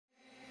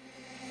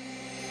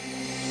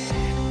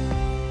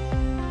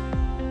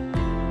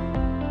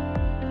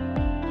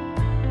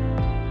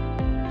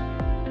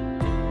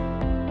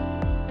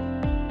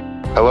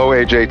Hello,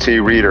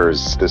 AJT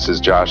readers. This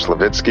is Josh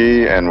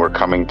Levitsky, and we're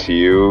coming to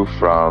you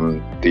from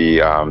the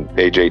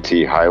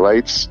AJT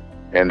Highlights.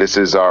 And this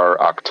is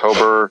our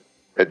October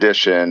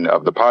edition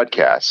of the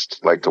podcast.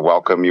 I'd like to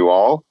welcome you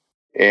all.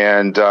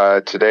 And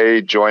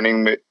today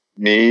joining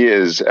me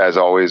is, as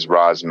always,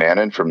 Roz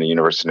Mannon from the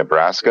University of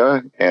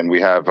Nebraska. And we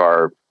have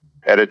our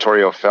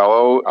editorial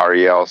fellow,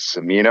 Ariel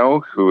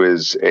Cimino, who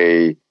is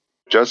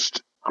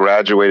just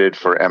graduated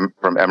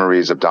from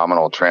Emory's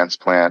Abdominal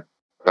Transplant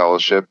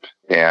Fellowship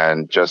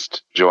and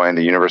just joined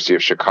the University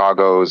of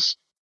Chicago's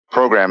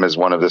program as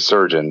one of the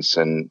surgeons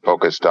and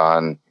focused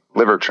on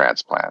liver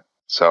transplant.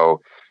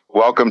 So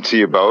welcome to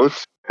you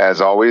both.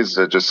 As always,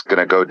 just going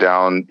to go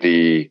down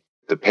the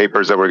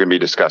papers that we're going to be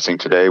discussing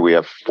today. We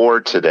have 4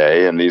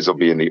 today, and these will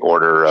be in the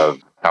order of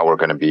how we're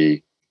going to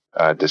be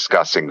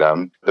discussing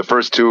them. The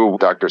first 2,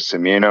 Dr.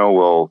 Cimino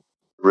will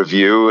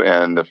review,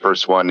 and the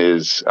first one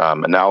is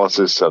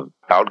analysis of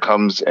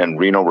outcomes and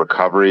renal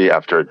recovery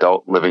after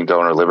adult living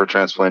donor liver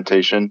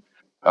transplantation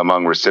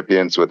among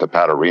recipients with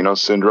hepatorenal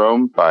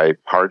syndrome by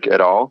Park et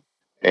al.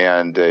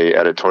 And an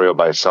editorial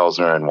by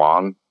Selzner and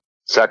Wang.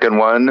 Second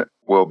one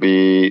will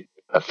be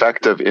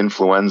effective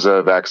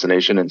influenza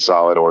vaccination in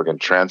solid organ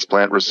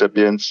transplant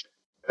recipients,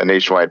 a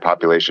nationwide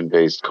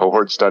population-based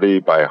cohort study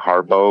by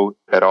Harbaugh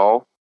et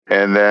al.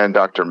 And then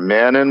Dr.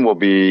 Mannon will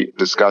be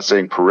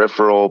discussing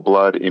peripheral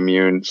blood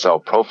immune cell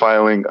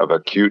profiling of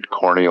acute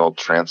corneal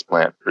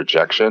transplant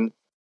rejection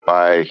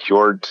by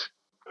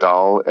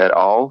Hjortdal et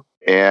al.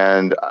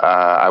 And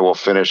I will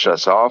finish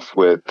us off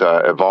with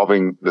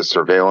evolving the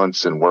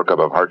surveillance and workup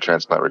of heart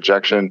transplant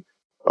rejection,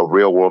 a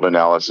real-world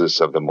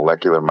analysis of the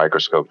molecular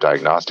microscope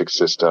diagnostic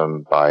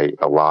system by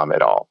Alam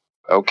et al.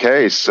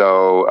 Okay,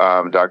 so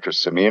Dr.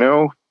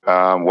 Cimino,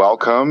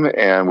 welcome,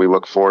 and we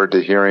look forward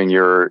to hearing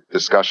your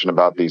discussion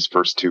about these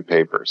first 2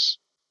 papers.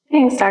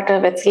 Thanks, Dr.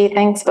 Levitsky.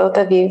 Thanks, both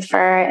of you,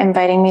 for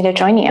inviting me to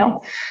join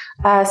you.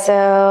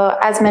 So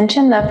as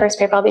mentioned, the first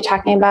paper I'll be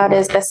talking about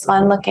is this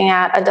one looking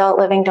at adult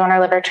living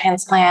donor liver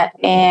transplant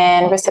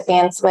in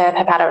recipients with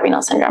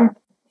hepatorenal syndrome.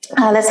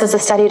 This was a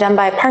study done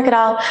by Park et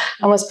al.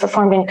 And was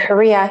performed in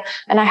Korea.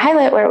 And I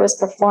highlight where it was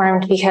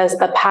performed because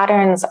the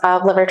patterns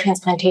of liver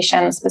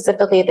transplantation,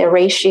 specifically the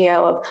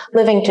ratio of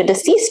living to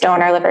deceased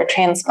donor liver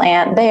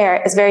transplant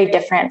there, is very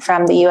different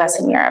from the US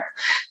and Europe.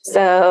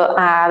 So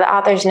the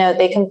authors note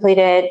they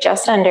completed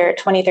just under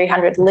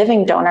 2,300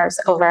 living donors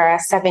over a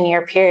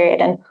 7-year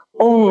period, and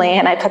only,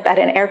 and I put that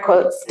in air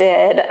quotes,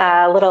 did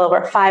a little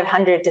over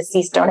 500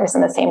 deceased donors in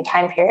the same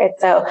time period.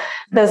 So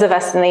those of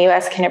us in the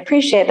US can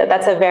appreciate that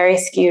that's a very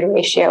skewed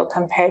ratio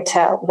compared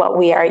to what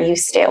we are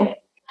used to.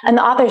 And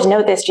the authors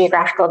note this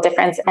geographical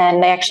difference,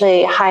 and they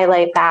actually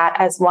highlight that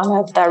as one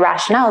of the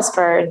rationales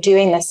for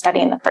doing this study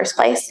in the first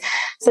place.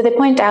 So they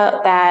point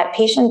out that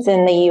patients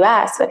in the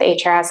US with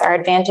HRS are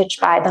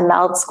advantaged by the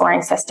MELD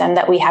scoring system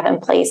that we have in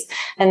place,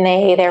 and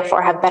they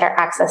therefore have better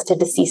access to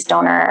deceased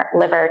donor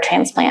liver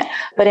transplant.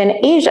 But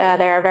in Asia,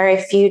 there are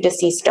very few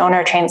deceased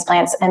donor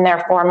transplants, and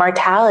therefore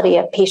mortality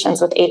of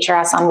patients with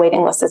HRS on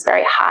waiting lists is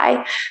very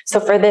high. So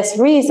for this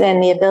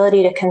reason, the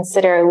ability to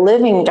consider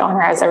living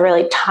donor as a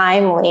really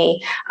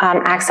timely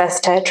access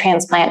to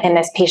transplant in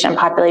this patient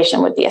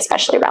population would be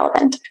especially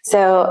relevant.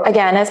 So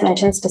again, as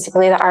mentioned,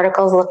 specifically the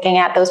article is looking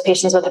at those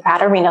patients with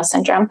hepatorenal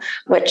syndrome,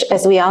 which,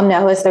 as we all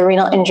know, is the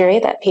renal injury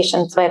that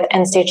patients with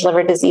end-stage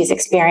liver disease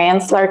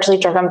experience, largely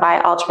driven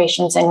by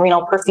alterations in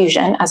renal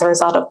perfusion as a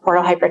result of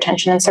portal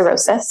hypertension and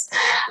cirrhosis.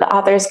 The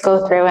authors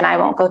go through, and I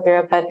won't go through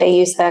it, but they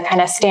use the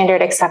kind of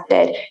standard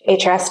accepted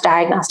HRS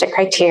diagnostic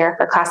criteria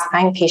for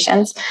classifying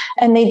patients.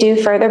 And they do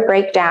further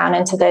break down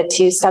into the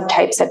 2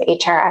 subtypes of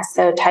HRS.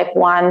 So type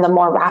 1, the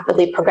more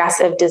rapidly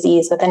progressive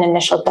disease with an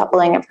initial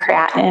doubling of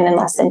creatinine in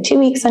less than 2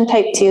 weeks, and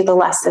type 2, the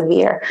less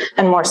severe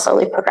and more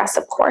slowly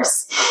progressive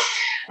course.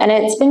 And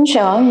it's been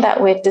shown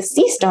that with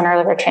deceased donor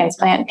liver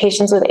transplant,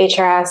 patients with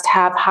HRS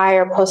have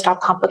higher post-op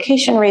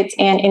complication rates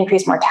and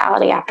increased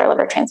mortality after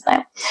liver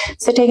transplant.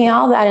 So taking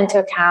all of that into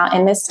account,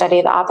 in this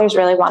study, the authors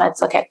really wanted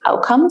to look at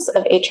outcomes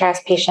of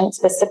HRS patients,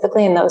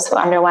 specifically in those who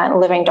underwent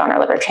living donor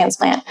liver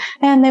transplant.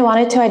 And they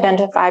wanted to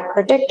identify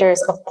predictors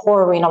of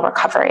poor renal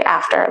recovery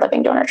after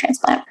living donor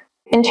transplant.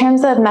 In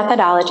terms of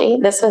methodology,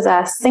 this was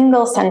a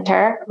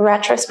single-center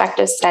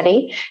retrospective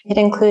study. It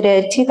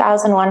included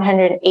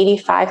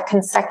 2,185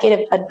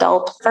 consecutive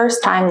adult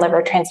first-time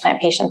liver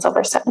transplant patients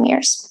over 7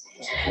 years.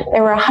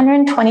 There were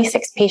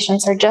 126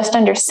 patients, or just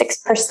under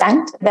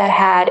 6%, that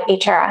had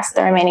HRS.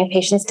 The remaining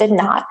patients did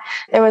not.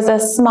 There was a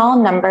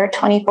small number,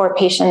 24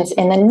 patients,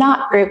 in the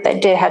not group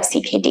that did have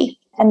CKD.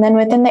 And then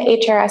within the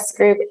HRS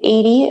group,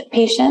 80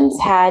 patients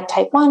had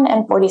type 1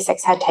 and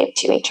 46 had type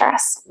 2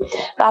 HRS.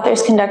 The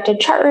authors conducted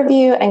chart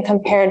review and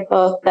compared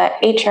both the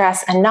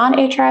HRS and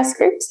non-HRS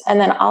groups, and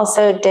then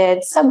also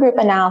did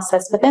subgroup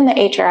analysis within the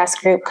HRS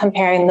group,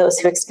 comparing those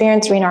who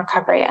experienced renal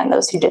recovery and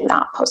those who did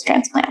not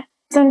post-transplant.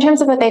 So in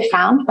terms of what they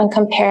found when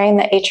comparing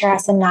the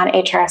HRS and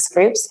non-HRS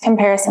groups,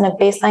 comparison of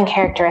baseline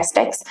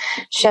characteristics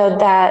showed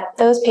that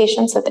those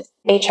patients with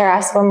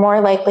HRS were more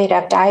likely to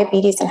have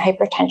diabetes and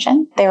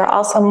hypertension. They were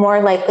also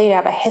more likely to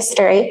have a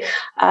history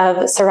of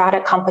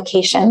cirrhotic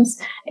complications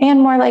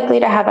and more likely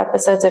to have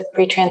episodes of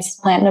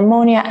pre-transplant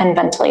pneumonia and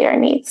ventilator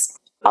needs.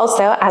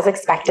 Also, as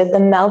expected, the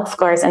MELD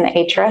scores in the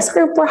HRS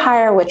group were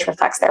higher, which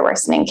reflects their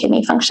worsening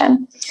kidney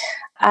function.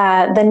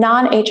 The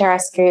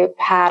non-HRS group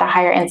had a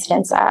higher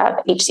incidence of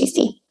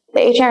HCC.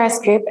 The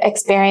HRS group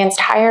experienced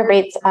higher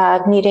rates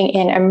of needing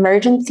an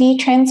emergency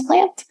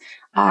transplant,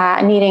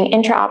 needing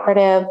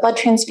intraoperative blood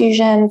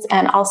transfusions,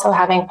 and also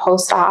having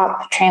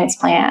post-op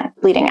transplant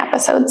bleeding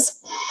episodes.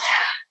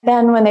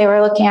 Then when they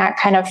were looking at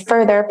kind of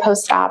further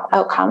post-op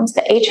outcomes,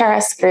 the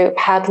HRS group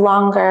had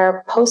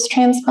longer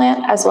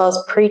post-transplant as well as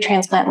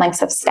pre-transplant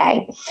lengths of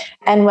stay.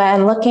 And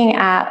when looking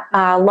at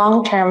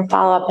long-term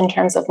follow-up in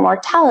terms of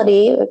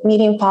mortality, with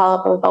median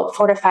follow-up of about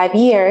 4 to 5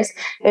 years,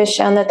 it was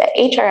shown that the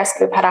HRS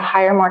group had a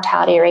higher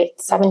mortality rate,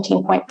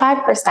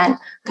 17.5%,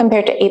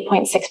 compared to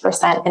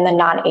 8.6% in the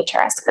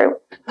non-HRS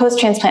group.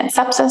 Post-transplant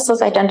sepsis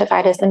was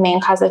identified as the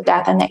main cause of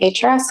death in the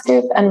HRS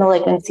group, and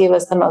malignancy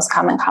was the most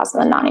common cause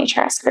in the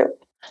non-HRS group.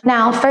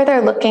 Now,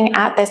 further looking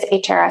at this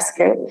HRS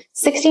group,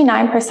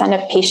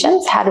 69% of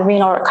patients had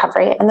renal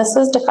recovery, and this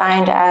was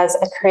defined as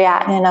a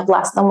creatinine of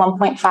less than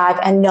 1.5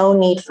 and no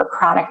need for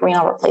chronic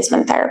renal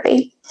replacement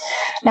therapy.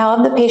 Now,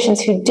 of the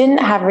patients who didn't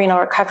have renal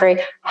recovery,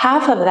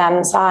 half of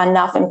them saw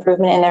enough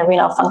improvement in their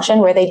renal function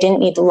where they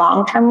didn't need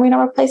long-term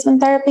renal replacement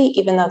therapy,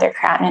 even though their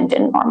creatinine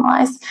didn't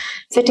normalize.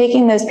 So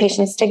taking those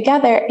patients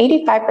together,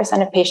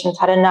 85% of patients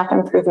had enough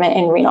improvement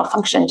in renal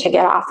function to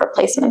get off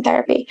replacement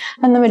therapy.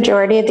 And the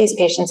majority of these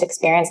patients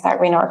experienced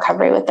that renal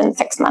recovery within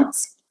 6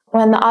 months.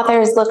 When the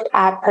authors looked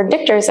at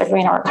predictors of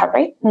renal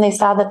recovery, and they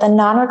saw that the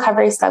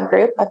non-recovery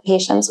subgroup of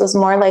patients was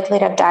more likely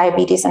to have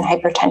diabetes and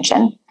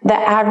hypertension. The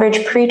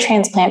average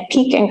pre-transplant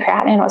peak in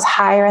creatinine was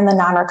higher in the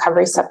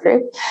non-recovery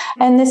subgroup,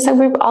 and this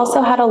subgroup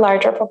also had a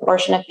larger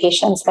proportion of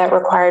patients that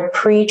required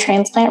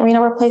pre-transplant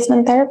renal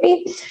replacement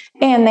therapy,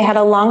 and they had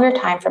a longer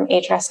time from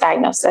HRS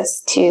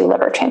diagnosis to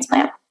liver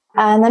transplant.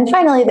 And then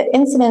finally, the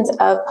incidence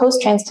of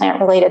post-transplant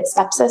related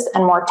sepsis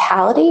and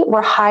mortality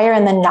were higher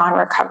in the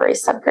non-recovery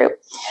subgroup.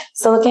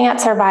 So looking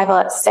at survival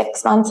at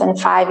 6 months and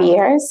 5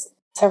 years,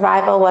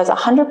 survival was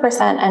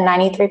 100% and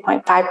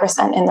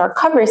 93.5% in the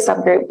recovery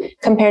subgroup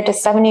compared to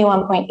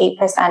 71.8%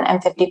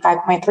 and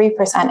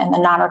 55.3% in the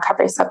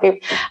non-recovery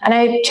subgroup. And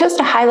I chose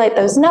to highlight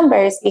those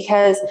numbers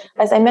because,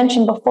 as I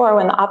mentioned before,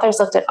 when the authors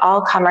looked at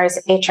all comers,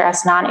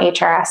 HRS,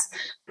 non-HRS,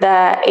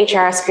 the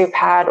HRS group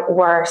had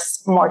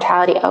worse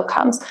mortality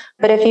outcomes.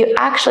 But if you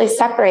actually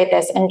separate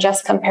this and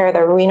just compare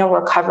the renal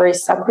recovery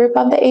subgroup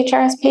of the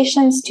HRS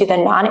patients to the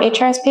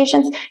non-HRS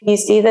patients, you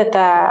see that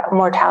the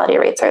mortality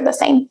rates are the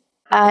same.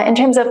 In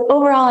terms of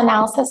overall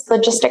analysis,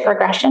 logistic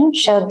regression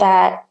showed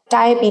that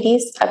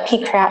diabetes, a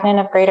peak creatinine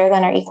of greater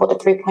than or equal to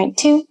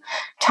 3.2,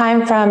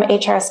 time from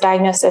HRS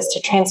diagnosis to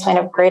transplant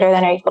of greater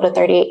than or equal to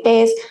 38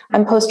 days,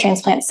 and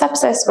post-transplant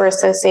sepsis were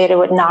associated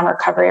with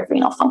non-recovery of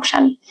renal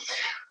function.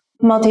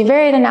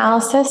 Multivariate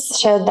analysis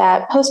showed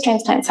that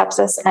post-transplant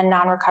sepsis and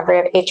non-recovery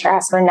of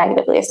HRS were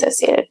negatively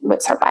associated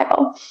with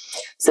survival.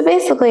 So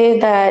basically,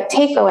 the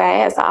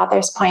takeaway, as the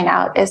authors point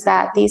out, is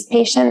that these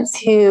patients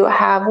who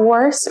have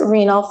worse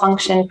renal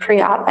function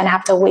pre-op and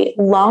have to wait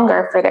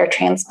longer for their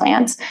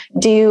transplants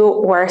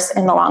do worse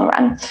in the long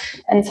run.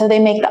 And so they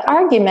make the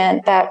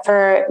argument that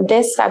for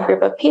this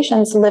subgroup of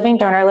patients, living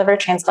donor liver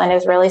transplant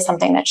is really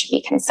something that should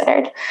be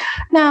considered.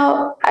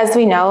 Now, as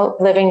we know,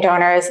 living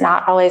donor is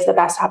not always the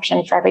best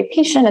option for every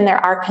patient, and there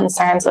are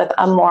concerns with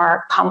a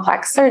more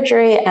complex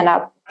surgery and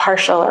a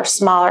partial or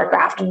smaller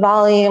graft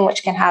volume,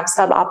 which can have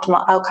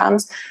suboptimal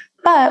outcomes.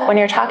 But when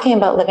you're talking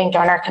about living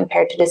donor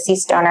compared to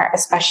deceased donor,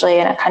 especially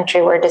in a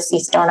country where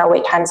deceased donor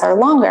wait times are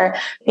longer,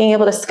 being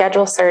able to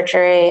schedule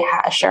surgery,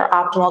 assure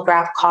optimal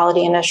graft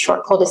quality, and a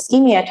short cold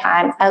ischemia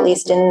time, at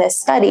least in this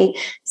study,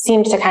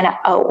 seems to kind of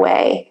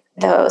outweigh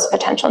those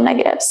potential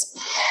negatives.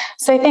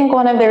 So I think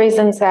one of the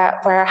reasons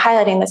that we're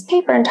highlighting this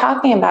paper and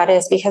talking about it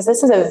is because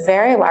this is a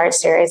very large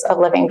series of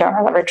living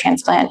donor liver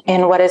transplant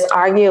in what is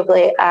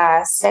arguably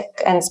a sick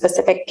and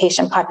specific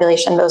patient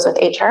population, those with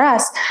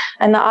HRS.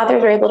 And the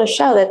authors were able to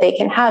show that they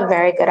can have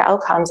very good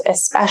outcomes,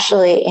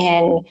 especially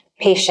in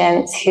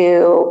patients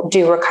who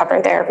do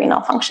recover their renal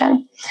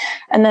function.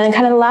 And then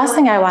kind of the last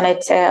thing I wanted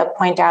to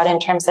point out in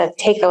terms of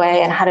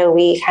takeaway and how do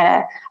we kind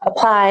of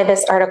apply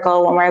this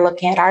article when we're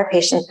looking at our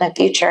patients in the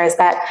future is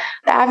that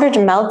the average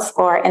MELD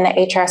score in the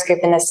HRS group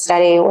in this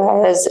study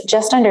was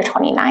just under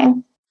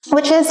 29,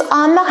 which is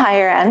on the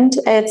higher end.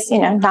 It's,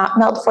 not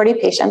MELD 40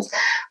 patients,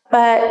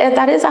 but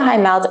that is a high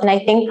MELD. And I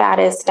think that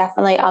is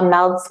definitely a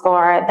MELD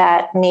score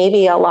that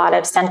maybe a lot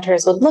of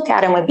centers would look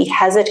at and would be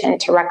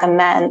hesitant to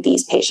recommend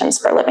these patients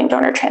for living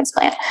donor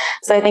transplant.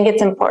 So I think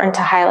it's important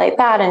to highlight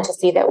that and to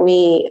see that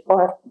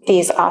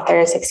these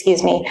authors,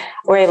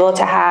 were able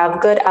to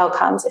have good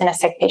outcomes in a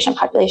sick patient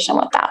population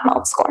with that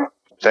MELD score.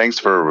 Thanks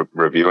for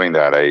reviewing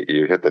that.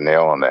 You hit the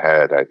nail on the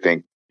head. I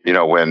think,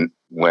 when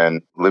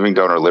when living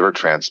donor liver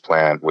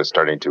transplant was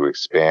starting to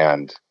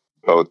expand,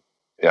 both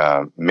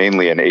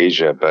mainly in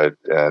Asia, but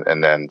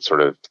and then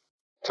sort of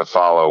to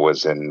follow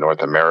was in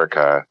North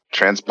America,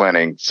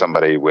 transplanting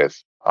somebody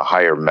with a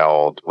higher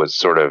MELD was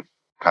sort of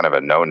kind of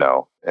a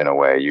no-no in a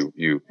way.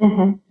 You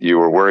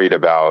were worried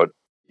about,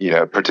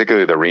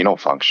 particularly the renal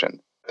function,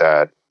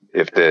 that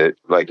if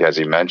like as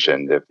you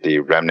mentioned, if the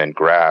remnant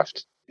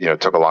graft,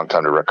 took a long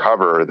time to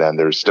recover, then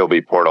there'd still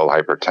be portal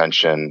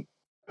hypertension,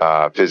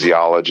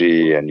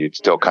 physiology, and you'd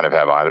still kind of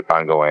have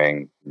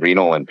ongoing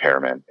renal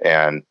impairment.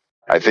 And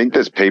I think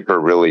this paper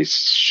really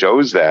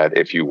shows that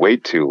if you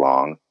wait too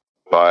long,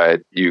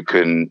 but you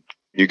can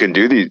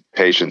do these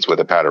patients with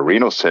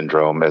hepatorenal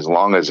syndrome as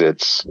long as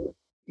it's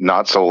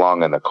not so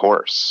long in the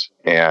course.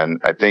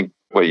 And I think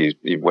what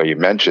you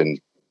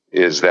mentioned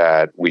is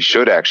that we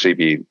should actually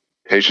be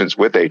patients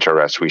with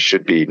HRS. We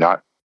should be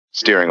not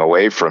steering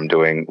away from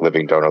doing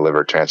living donor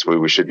liver transplant.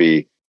 We should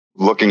be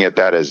looking at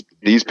that as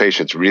these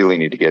patients really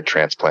need to get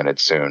transplanted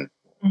soon,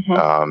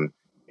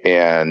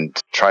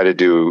 and try to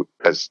do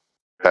as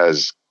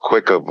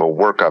quick of a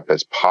workup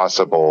as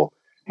possible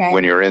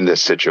when you're in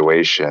this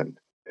situation.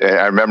 And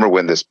I remember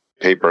when this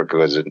paper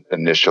was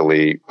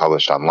initially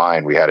published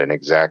online, we had an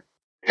exact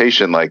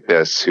patient like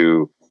this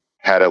who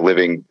had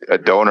a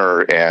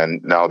donor,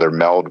 and now their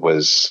MELD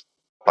was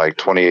like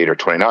 28 or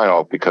 29,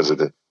 all because of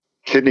the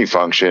kidney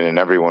function. And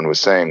everyone was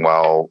saying,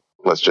 well,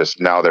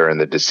 now they're in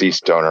the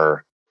deceased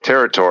donor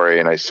territory.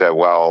 And I said,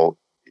 well,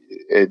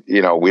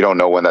 we don't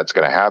know when that's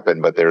going to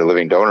happen, but there are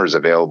living donors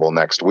available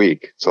next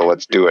week. So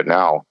let's do it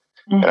now.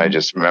 And I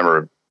just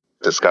remember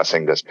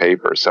discussing this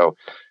paper. So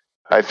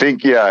I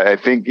think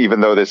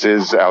even though this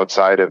is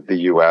outside of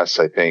the US,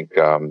 I think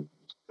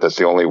that's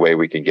the only way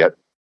we can get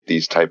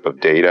these type of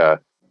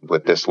data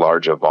with this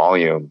large a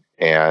volume.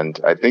 And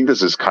I think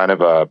this is kind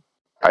of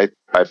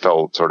I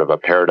felt sort of a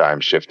paradigm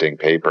shifting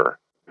paper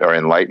or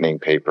enlightening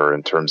paper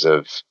in terms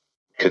of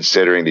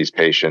considering these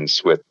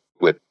patients with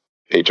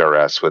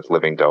HRS, with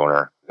living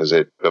donor. Because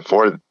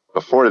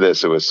before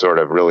this, it was sort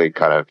of really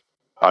kind of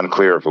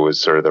unclear if it was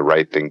sort of the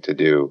right thing to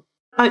do.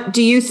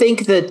 Do you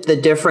think that the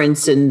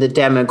difference in the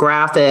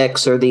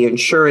demographics or the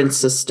insurance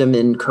system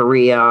in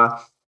Korea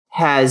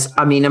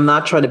I'm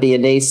not trying to be a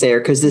naysayer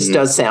because this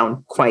does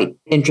sound quite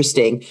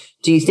interesting.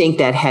 Do you think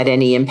that had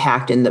any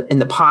impact in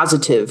the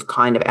positive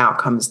kind of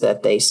outcomes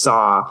that they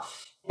saw?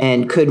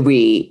 And could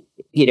we,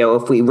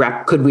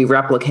 could we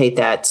replicate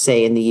that,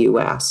 say, in the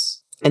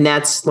US? And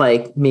that's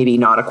like maybe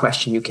not a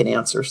question you can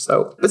answer.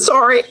 So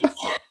sorry.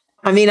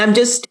 I'm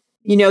just,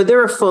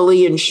 they're a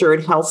fully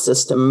insured health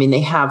system.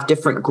 They have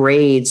different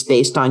grades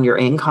based on your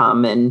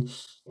income, and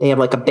they have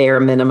like a bare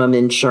minimum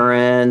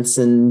insurance.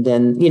 And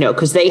then,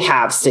 because they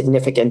have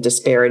significant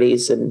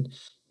disparities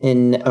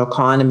in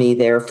economy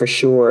there for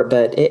sure.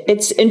 But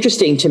it's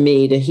interesting to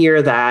me to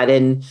hear that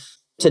and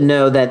to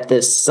know that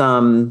this,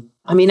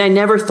 I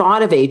never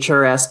thought of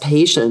HRS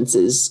patients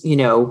as,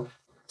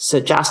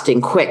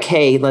 suggesting quick,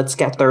 hey, let's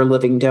get their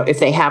living donor,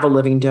 if they have a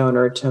living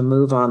donor, to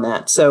move on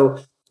that. So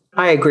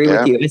I agree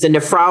with you. As a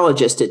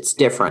nephrologist, it's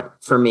different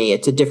for me.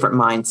 It's a different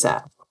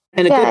mindset.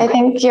 And I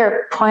think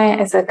your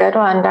point is a good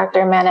one,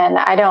 Dr. Menon.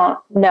 I don't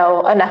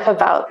know enough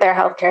about their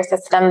healthcare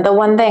system. The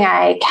one thing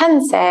I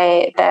can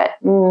say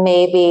that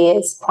maybe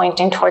is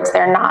pointing towards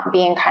there not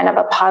being kind of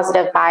a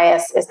positive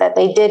bias is that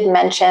they did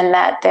mention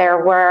that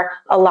there were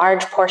a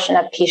large portion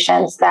of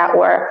patients that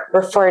were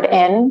referred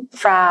in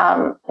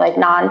from like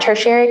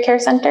non-tertiary care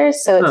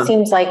centers. So it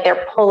seems like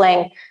they're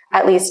pulling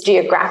at least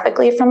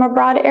geographically from a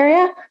broad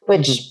area,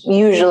 which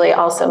usually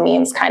also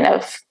means kind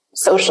of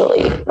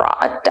socially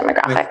broad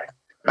demographic.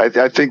 I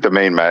think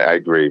I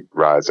agree,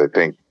 Roz. I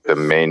think the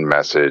main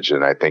message,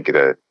 and I think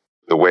the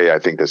way I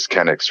think this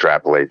can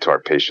extrapolate to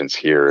our patients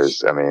here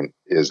is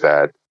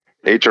that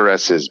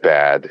HRS is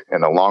bad,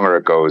 and the longer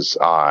it goes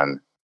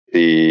on,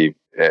 the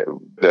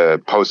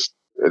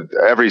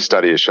every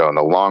study has shown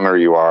the longer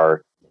you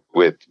are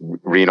with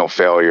renal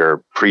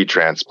failure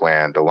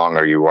pre-transplant, the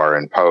longer you are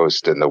in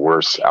post, and the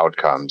worse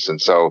outcomes.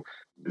 And so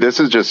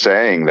this is just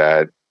saying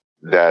that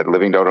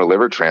living donor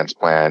liver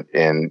transplant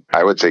in,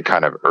 I would say,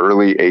 kind of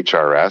early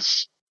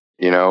HRS,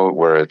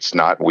 where it's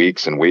not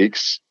weeks and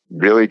weeks,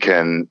 really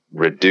can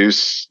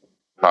reduce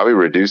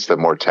the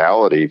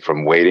mortality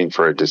from waiting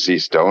for a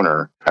deceased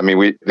donor.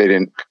 They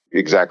didn't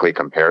exactly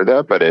compare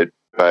that, but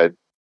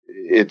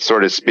it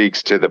sort of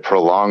speaks to the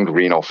prolonged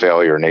renal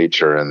failure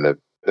nature and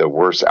the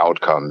worse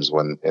outcomes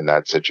when in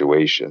that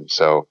situation.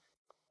 So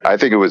I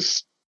think it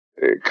was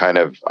kind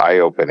of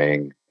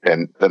eye-opening.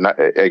 And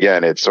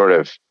again, it's sort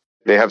of,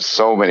 they have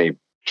so many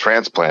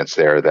transplants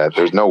there that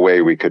there's no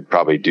way we could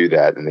probably do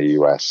that in the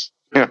U.S.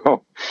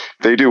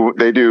 They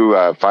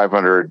do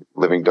 500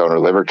 living donor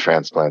liver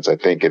transplants. I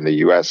think in the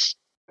U.S.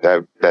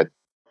 that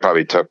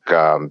probably took,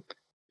 that's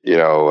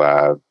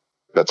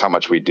how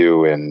much we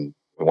do in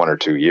 1 or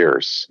 2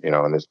 years,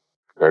 in this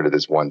compared to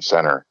this one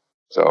center.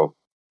 So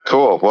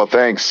cool. Well,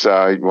 thanks.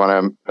 You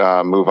want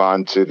to move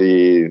on to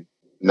the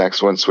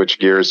next one, switch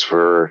gears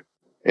for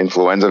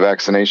influenza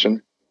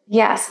vaccination?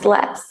 Yes,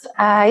 let's.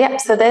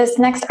 So this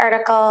next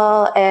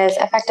article is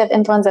Effective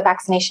Influenza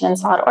Vaccination in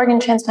Solid Organ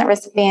Transplant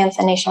Recipients,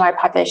 a Nationwide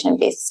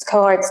Population-Based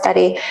Cohort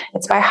Study.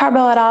 It's by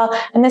Harbo et al.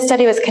 And this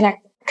study was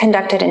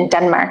conducted in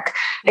Denmark.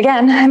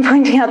 Again, I'm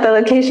pointing out the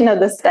location of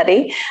the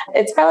study.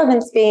 Its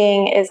relevance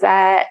being is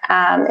that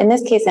in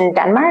this case in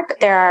Denmark,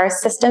 there are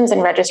systems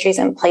and registries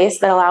in place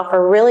that allow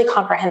for really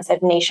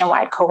comprehensive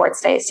nationwide cohort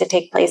studies to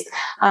take place.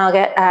 I'll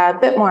get a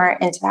bit more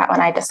into that when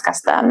I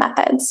discuss the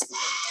methods.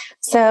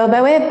 So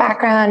by way of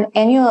background,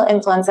 annual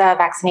influenza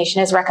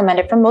vaccination is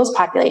recommended for most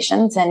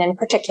populations, and in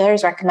particular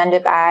is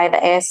recommended by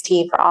the AST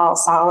for all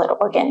solid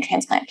organ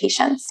transplant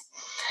patients.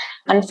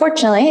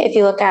 Unfortunately, if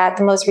you look at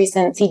the most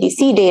recent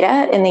CDC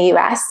data in the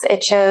US,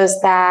 it shows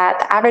that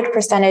the average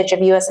percentage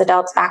of US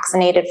adults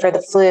vaccinated for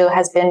the flu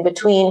has been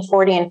between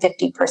 40 and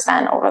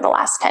 50% over the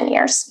last 10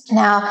 years.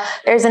 Now,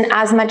 there isn't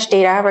as much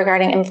data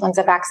regarding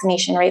influenza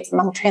vaccination rates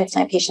among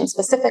transplant patients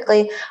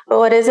specifically, but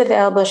what is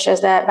available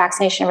shows that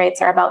vaccination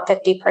rates are about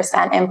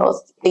 50% in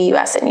both the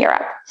US and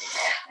Europe.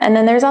 And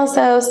then there's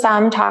also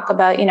some talk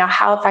about,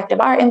 how effective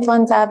are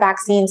influenza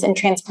vaccines in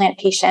transplant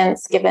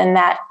patients, given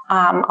that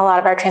a lot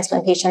of our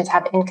transplant patients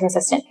have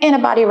inconsistent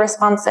antibody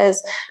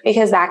responses,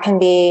 because that can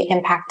be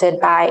impacted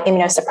by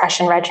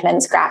immunosuppression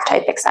regimens, graft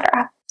type, et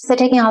cetera. So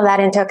taking all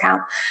that into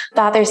account,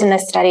 the authors in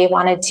this study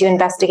wanted to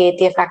investigate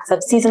the effects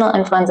of seasonal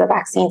influenza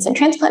vaccines in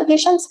transplant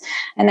patients,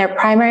 and their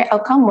primary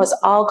outcome was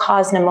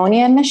all-cause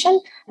pneumonia admission,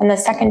 and the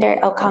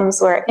secondary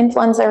outcomes were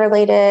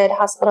influenza-related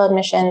hospital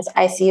admissions,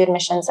 ICU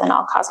admissions, and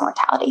all-cause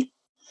mortality.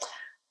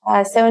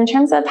 So in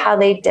terms of how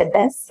they did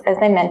this, as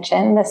I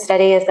mentioned, the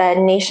study is a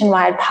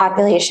nationwide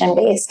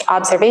population-based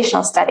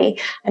observational study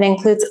and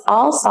includes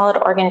all solid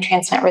organ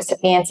transplant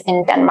recipients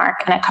in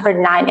Denmark, and it covered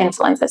 9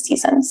 influenza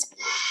seasons.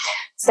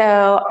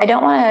 So I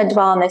don't want to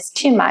dwell on this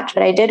too much,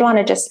 but I did want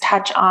to just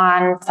touch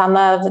on some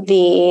of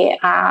the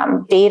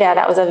data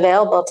that was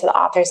available to the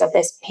authors of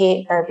this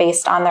paper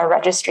based on the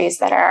registries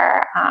that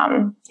are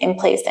in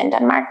place in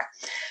Denmark.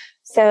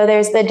 So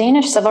there's the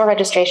Danish Civil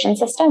Registration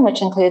System,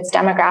 which includes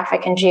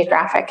demographic and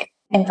geographic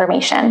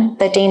information,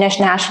 the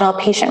Danish National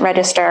Patient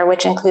Register,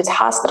 which includes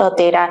hospital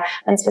data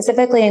and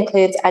specifically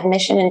includes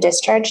admission and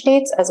discharge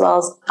dates, as well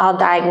as all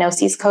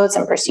diagnoses codes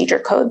and procedure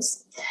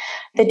codes.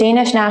 The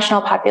Danish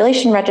National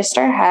Population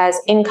Register has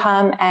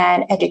income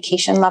and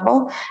education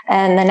level,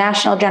 and the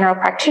National General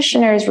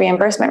Practitioners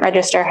Reimbursement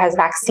Register has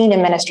vaccine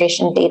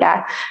administration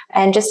data.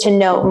 And just to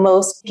note,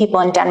 most people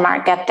in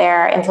Denmark get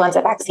their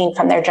influenza vaccine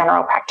from their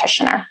general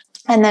practitioner.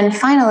 And then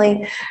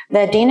finally,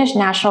 the Danish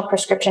National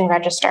Prescription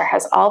Register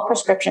has all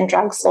prescription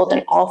drugs sold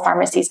in all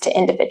pharmacies to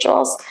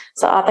individuals.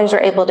 So authors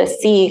were able to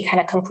see kind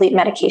of complete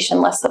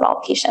medication lists of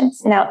all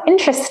patients. Now,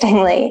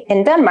 interestingly,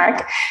 in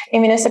Denmark,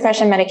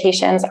 immunosuppression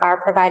medications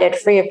are provided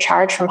free of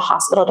charge from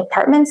hospital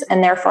departments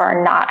and therefore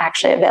are not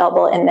actually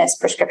available in this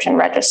prescription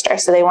register.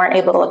 So they weren't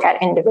able to look at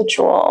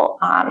individual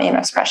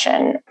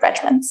immunosuppression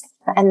regimens.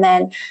 And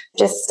then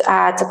just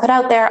to put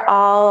out there,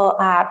 all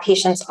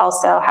patients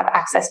also have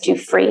access to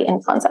free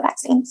influenza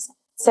vaccines.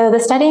 So the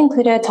study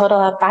included a total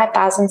of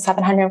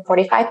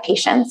 5,745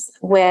 patients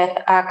with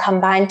a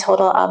combined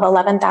total of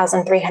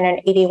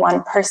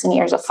 11,381 person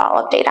years of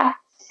follow-up data.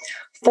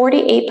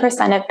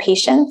 48% of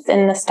patients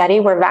in the study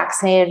were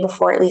vaccinated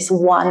before at least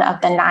one of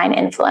the 9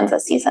 influenza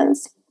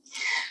seasons.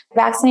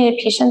 Vaccinated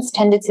patients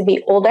tended to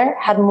be older,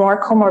 had more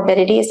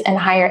comorbidities and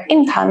higher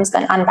incomes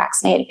than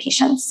unvaccinated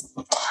patients.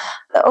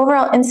 The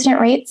overall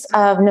incident rates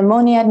of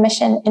pneumonia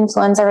admission,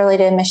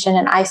 influenza-related admission,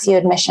 and ICU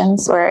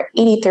admissions were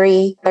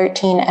 83,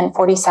 13, and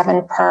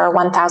 47 per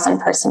 1,000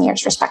 person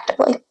years,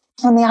 respectively.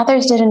 When the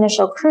authors did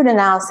initial crude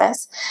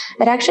analysis,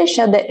 it actually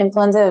showed that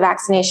influenza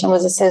vaccination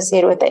was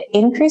associated with an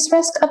increased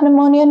risk of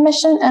pneumonia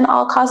admission and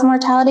all-cause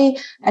mortality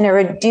and a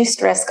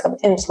reduced risk of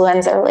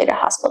influenza-related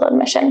hospital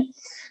admission.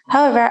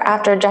 However,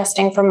 after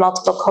adjusting for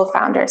multiple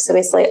co-founders, so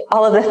basically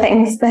all of the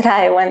things that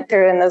I went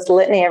through in those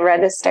litany of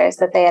registers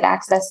that they had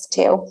access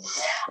to,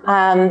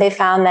 they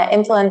found that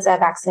influenza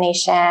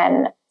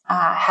vaccination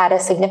had a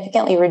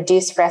significantly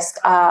reduced risk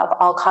of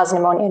all-cause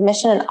pneumonia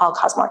admission and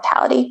all-cause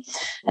mortality.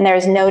 And there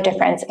was no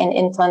difference in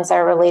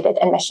influenza-related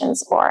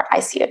admissions or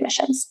ICU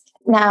admissions.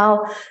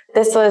 Now,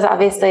 this was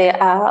obviously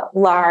a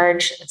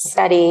large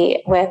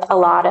study with a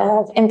lot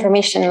of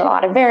information, a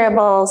lot of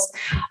variables,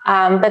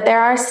 but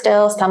there are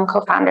still some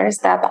co-founders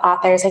that the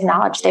authors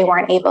acknowledged they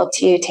weren't able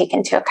to take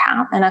into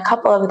account. And a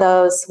couple of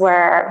those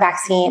were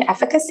vaccine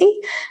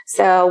efficacy.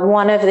 So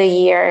one of the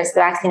years,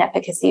 the vaccine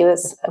efficacy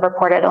was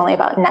reported only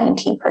about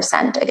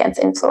 19% against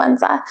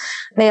influenza.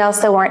 They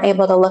also weren't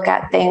able to look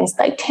at things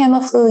like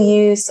Tamiflu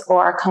use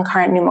or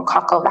concurrent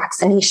pneumococcal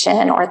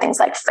vaccination or things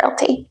like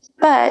frailty.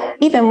 But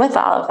even with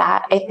all of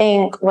that, I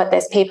think what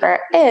this paper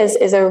is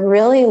a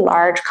really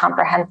large,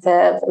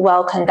 comprehensive,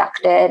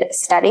 well-conducted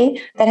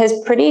study that has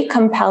pretty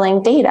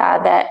compelling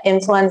data that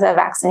influenza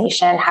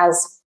vaccination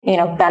has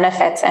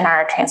benefits in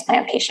our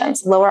transplant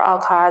patients, lower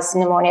all-cause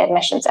pneumonia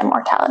admissions and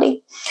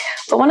mortality.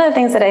 But one of the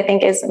things that I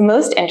think is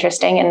most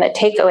interesting in the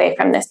takeaway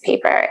from this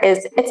paper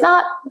is it's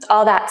not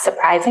all that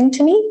surprising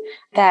to me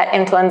that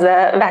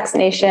influenza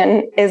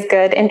vaccination is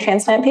good in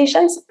transplant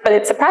patients, but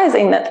it's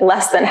surprising that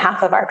less than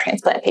half of our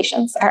transplant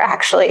patients are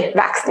actually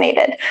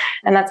vaccinated.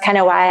 And that's kind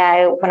of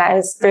why when I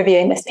was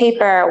reviewing this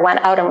paper,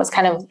 went out and was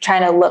kind of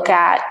trying to look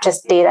at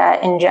just data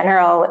in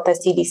general with the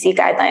CDC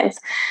guidelines.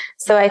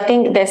 So I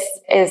think this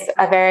is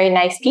a very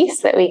nice piece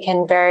that we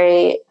can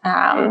very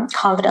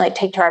confidently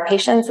take to our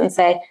patients and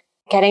say,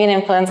 getting an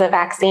influenza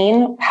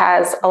vaccine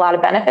has a lot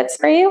of benefits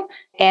for you.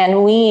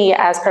 And we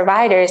as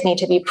providers need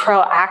to be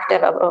proactive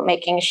about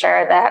making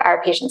sure that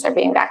our patients are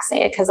being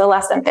vaccinated, because a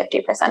less than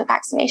 50%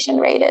 vaccination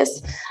rate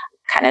is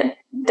kind of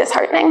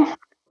disheartening.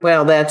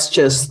 Well, that's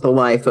just the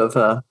life of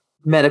a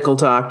medical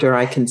doctor.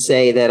 I can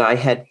say that I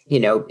had,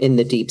 in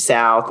the Deep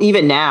South,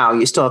 even now,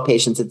 you still have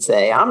patients that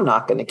say, I'm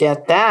not going to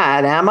get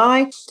that, am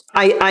I?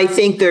 I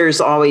think there's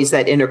always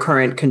that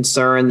intercurrent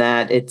concern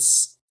that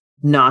it's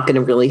not going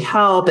to really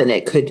help, and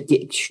it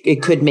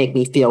could make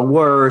me feel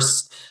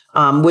worse.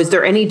 Was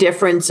there any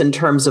difference in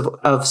terms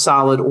of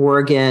solid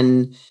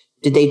organ?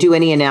 Did they do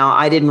any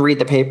analysis? I didn't read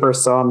the paper,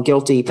 so I'm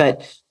guilty,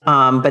 but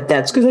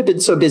that's because I've been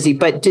so busy.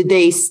 But did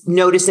they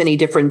notice any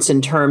difference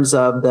in terms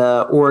of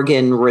the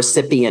organ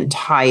recipient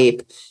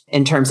type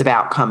in terms of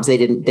outcomes? They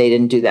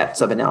didn't do that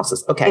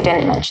sub-analysis. Okay. They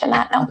didn't mention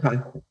that, no. Okay.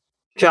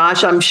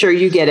 Josh, I'm sure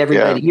you get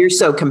everybody. Yeah. You're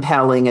so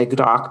compelling a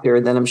doctor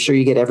that I'm sure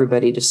you get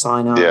everybody to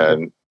sign on. Yeah.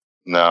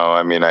 No,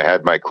 I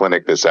had my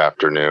clinic this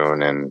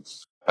afternoon, and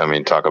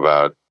talk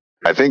about,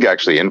 I think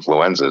actually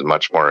influenza is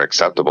much more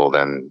acceptable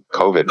than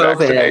COVID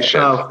vaccination.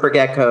 Oh,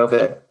 forget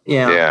COVID.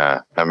 Yeah.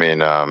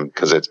 Yeah.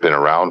 Because it's been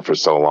around for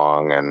so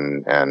long,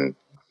 and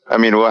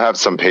we'll have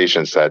some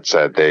patients that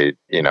said they,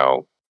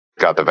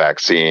 got the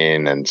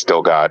vaccine and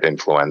still got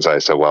influenza. I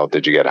said, well,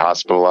 did you get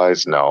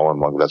hospitalized? No. I'm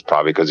like, that's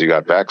probably because you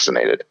got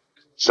vaccinated.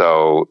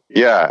 So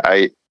yeah,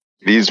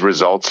 these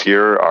results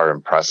here are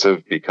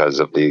impressive because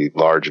of the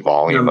large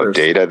volume of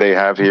data they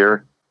have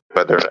here,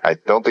 but I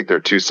don't think they're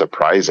too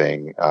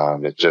surprising.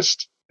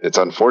 It's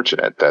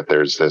unfortunate that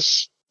there's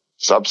this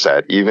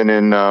subset, even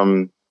in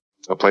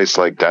a place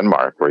like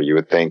Denmark, where you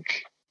would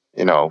think,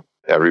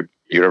 every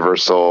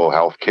universal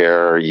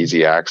healthcare,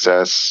 easy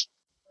access,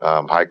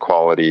 high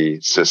quality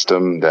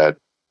system, that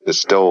this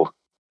still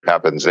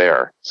happens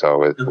there.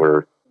 So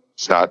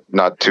it's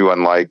not too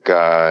unlike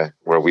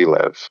where we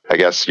live. I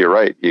guess you're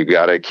right. You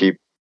got to keep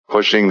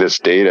pushing this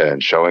data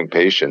and showing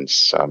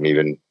patients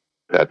even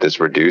that this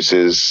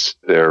reduces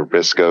their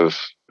risk of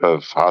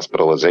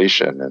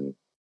hospitalization, and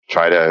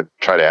try to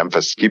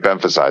keep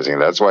emphasizing.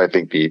 That's why I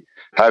think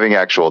having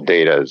actual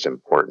data is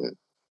important.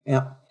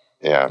 Yeah.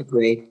 Yeah.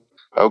 Agreed.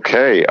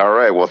 Okay. All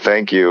right. Well,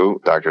 thank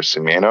you, Dr.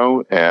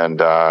 Cimino,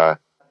 and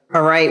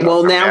all right.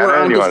 Well, now we're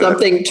on to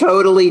something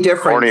totally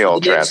different.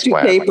 Corneal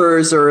transplant. The next two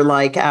papers are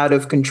out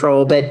of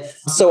control. But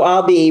so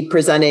I'll be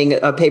presenting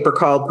a paper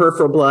called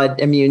Peripheral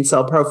Blood Immune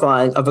Cell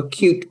Profiling of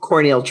Acute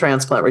Corneal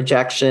Transplant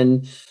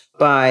Rejection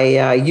by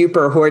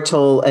Jesper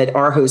Hortel at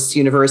Aarhus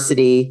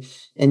University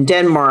in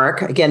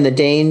Denmark. Again, the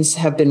Danes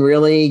have been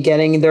really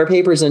getting their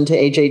papers into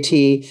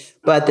AJT,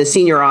 but the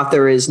senior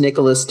author is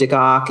Nicolas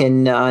Degoc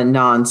in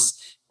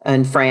Nantes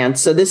in France.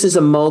 So this is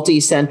a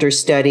multi-center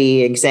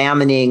study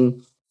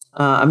examining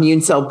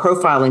immune cell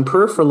profiling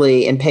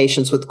peripherally in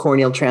patients with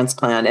corneal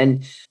transplant.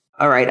 And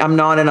all right, I'm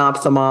not an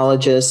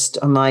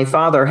ophthalmologist. My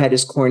father had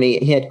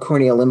he had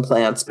corneal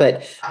implants,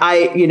 but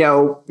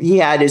he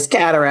had his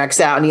cataracts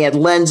out and he had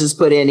lenses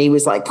put in. He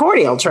was like,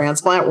 corneal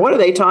transplant? What are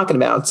they talking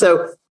about?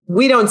 So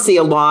we don't see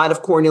a lot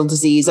of corneal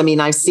disease.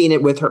 I've seen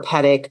it with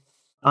herpetic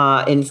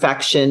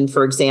infection,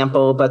 for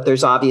example, but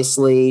there's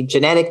obviously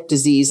genetic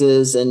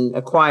diseases and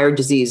acquired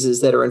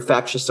diseases that are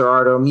infectious or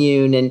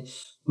autoimmune. And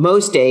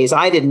most days,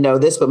 I didn't know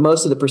this, but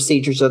most of the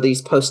procedures are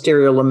these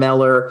posterior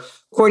lamellar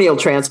corneal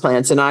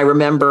transplants. And I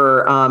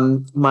remember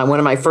one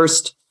of my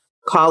first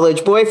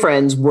college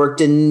boyfriends worked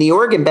in the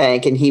organ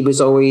bank, and he was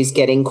always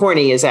getting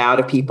corneas out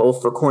of people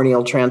for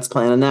corneal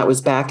transplant. And that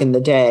was back in the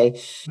day.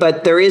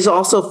 But there is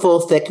also full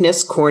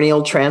thickness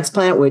corneal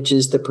transplant, which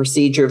is the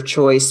procedure of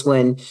choice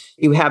when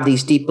you have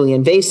these deeply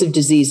invasive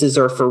diseases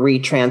or for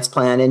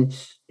retransplant. And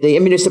the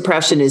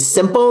immunosuppression is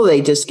simple.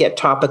 They just get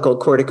topical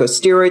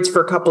corticosteroids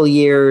for a couple of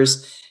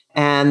years.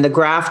 And the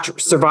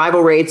graft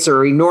survival rates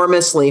are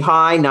enormously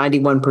high,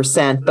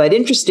 91%. But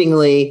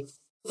interestingly,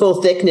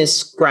 full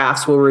thickness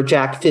grafts will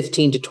reject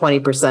 15 to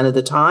 20% of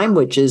the time,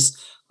 which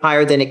is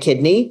higher than a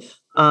kidney.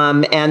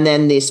 And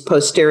then these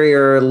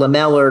posterior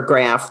lamellar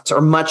grafts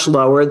are much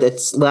lower.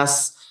 That's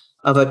less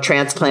of a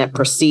transplant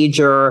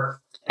procedure.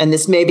 And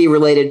this may be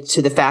related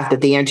to the fact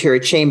that the anterior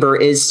chamber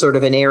is sort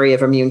of an area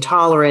of immune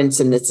tolerance,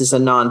 and this is a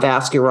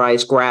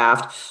non-vascularized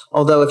graft.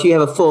 Although if you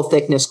have a full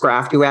thickness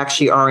graft, you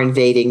actually are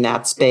invading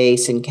that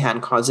space and can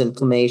cause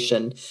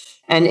inflammation.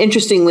 And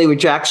interestingly,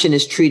 rejection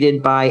is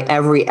treated by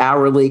every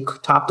hourly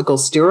topical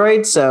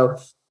steroid. So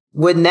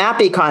wouldn't that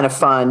be kind of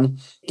fun,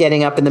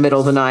 getting up in the middle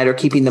of the night or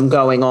keeping them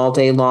going all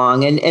day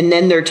long? And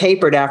then they're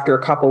tapered after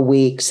a couple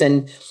weeks.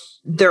 And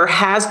there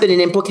has been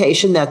an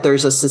implication that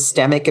there's a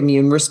systemic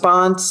immune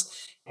response.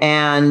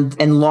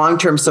 And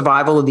long-term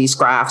survival of these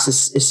grafts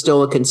is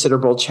still a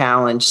considerable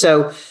challenge.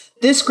 So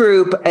this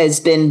group has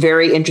been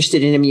very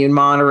interested in immune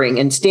monitoring,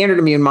 and standard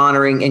immune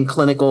monitoring in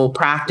clinical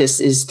practice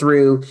is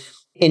through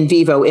in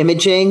vivo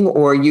imaging,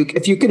 or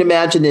if you can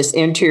imagine this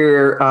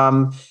anterior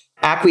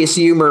aqueous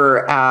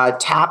humor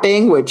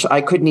tapping, which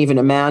I couldn't even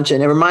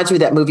imagine. It reminds me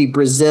of that movie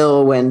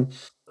Brazil when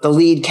the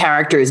lead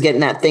character is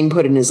getting that thing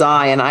put in his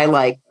eye, and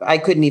I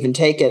couldn't even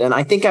take it. And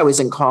I think I was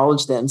in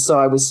college then, so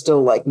I was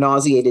still like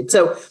nauseated.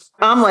 So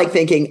I'm like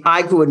thinking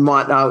I wouldn't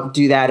want to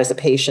do that as a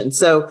patient.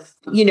 So,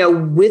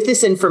 with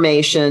this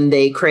information,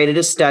 they created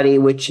a study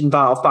which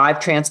involved 5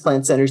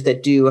 transplant centers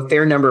that do a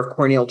fair number of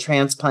corneal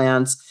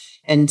transplants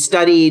and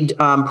studied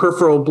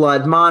peripheral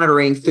blood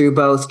monitoring through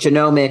both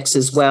genomics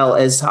as well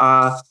as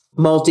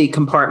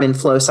multi-compartment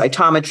flow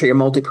cytometry or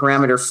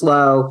multi-parameter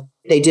flow.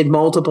 They did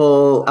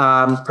multiple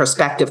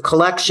prospective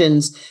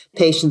collections.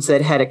 Patients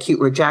that had acute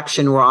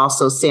rejection were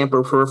also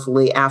sampled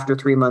peripherally after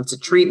 3 months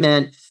of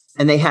treatment.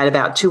 And they had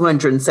about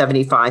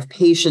 275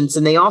 patients.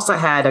 And they also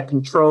had a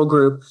control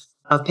group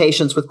of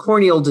patients with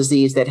corneal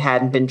disease that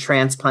hadn't been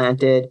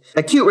transplanted.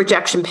 Acute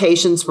rejection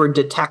patients were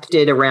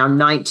detected around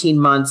 19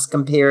 months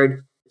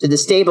compared to the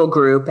stable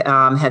group,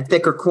 had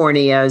thicker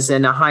corneas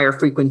and a higher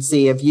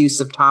frequency of use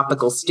of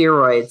topical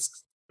steroids.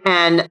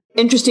 And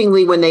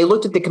interestingly, when they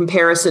looked at the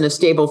comparison of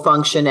stable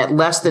function at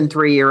less than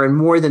 3 years and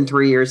more than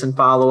 3 years in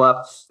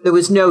follow-up, there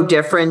was no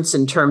difference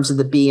in terms of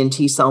the B and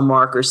T cell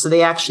markers. So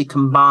they actually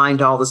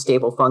combined all the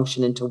stable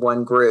function into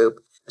one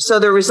group. So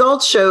the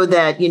results show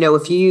that,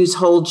 if you use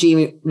whole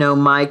genome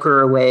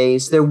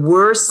microarrays, there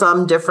were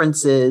some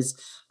differences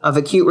of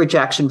acute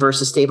rejection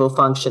versus stable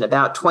function,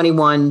 about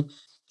 21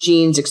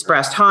 genes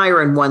expressed higher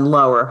and 1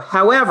 lower.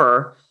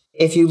 However,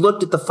 if you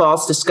looked at the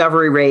false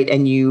discovery rate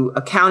and you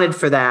accounted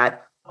for that,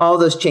 all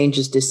those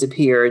changes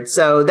disappeared.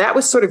 So that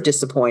was sort of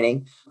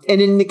disappointing.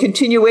 And in the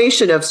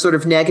continuation of sort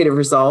of negative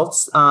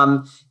results,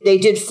 they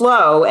did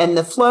flow, and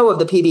the flow of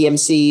the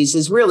PBMCs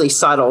is really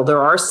subtle.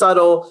 There are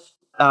subtle,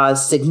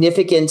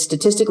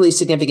 statistically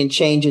significant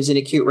changes in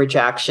acute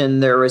rejection.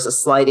 There is a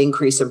slight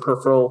increase in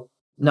peripheral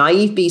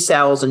naive B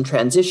cells and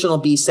transitional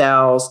B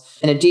cells,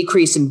 and a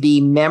decrease in B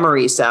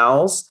memory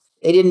cells.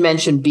 They didn't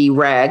mention B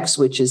regs,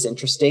 which is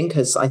interesting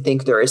because I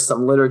think there is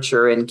some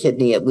literature in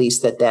kidney, at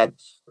least, that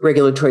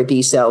regulatory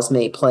B cells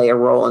may play a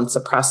role in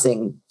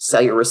suppressing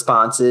cellular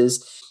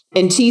responses.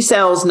 And T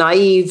cells,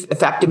 naive,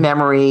 effective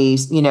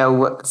memories,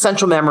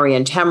 central memory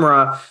and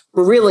TEMRA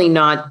were really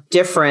not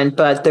different,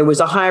 but there was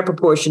a higher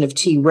proportion of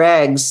T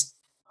regs,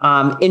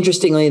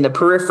 interestingly, in the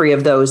periphery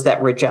of those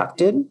that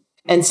rejected.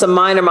 And some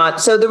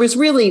so there was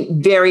really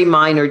very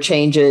minor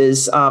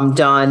changes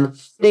done.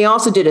 They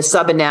also did a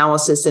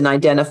sub-analysis and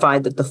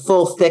identified that the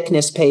full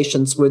thickness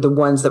patients were the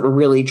ones that were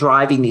really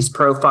driving these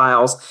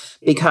profiles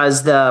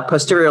because the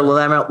posterior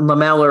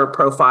lamellar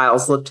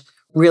profiles looked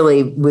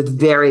really with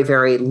very,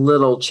 very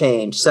little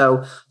change.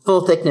 So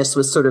full thickness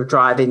was sort of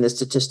driving the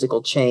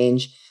statistical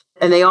change.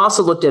 And they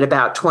also looked at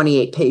about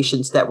 28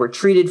 patients that were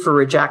treated for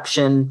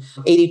rejection.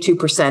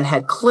 82%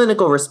 had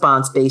clinical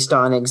response based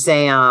on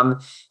exam.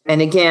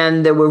 And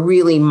again, there were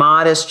really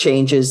modest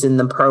changes in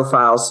the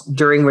profiles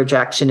during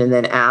rejection and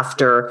then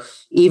after,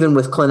 even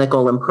with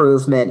clinical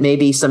improvement,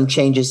 maybe some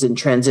changes in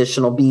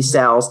transitional B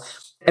cells.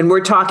 And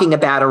we're talking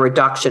about a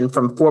reduction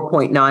from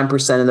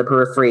 4.9% in the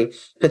periphery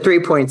to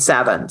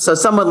 3.7%. So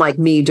someone like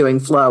me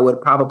doing flow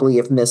would probably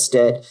have missed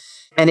it.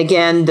 And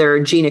again,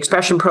 their gene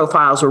expression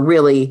profiles were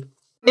really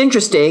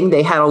interesting.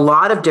 They had a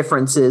lot of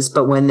differences,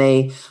 but when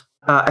they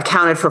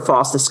accounted for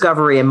false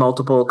discovery and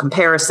multiple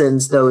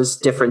comparisons, those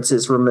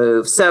differences were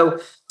removed. So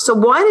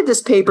why did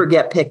this paper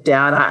get picked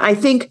out? I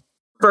think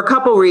for a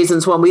couple of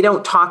reasons. One, we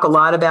don't talk a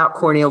lot about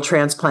corneal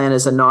transplant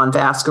as a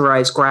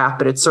non-vascularized graft,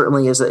 but it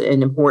certainly is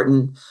an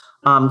important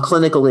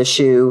clinical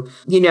issue.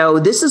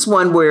 This is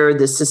one where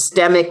the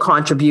systemic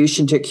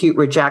contribution to acute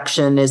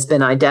rejection has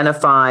been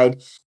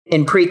identified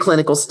in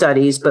preclinical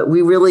studies, but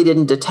we really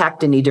didn't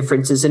detect any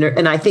differences.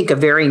 And I think a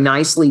very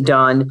nicely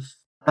done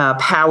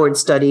powered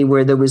study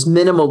where there was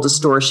minimal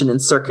distortion in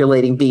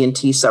circulating B and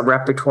T cell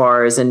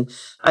repertoires. And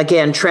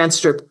again,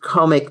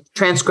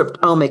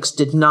 transcriptomics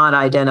did not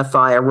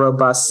identify a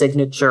robust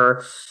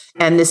signature.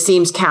 And this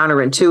seems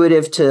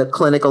counterintuitive to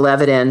clinical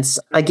evidence.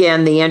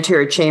 Again, the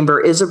anterior chamber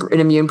is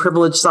an immune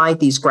privileged site.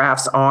 These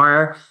grafts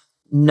are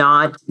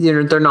not,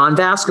 they're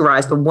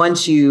non-vascularized, but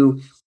once you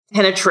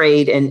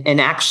penetrate and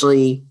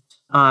actually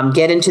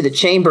get into the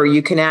chamber,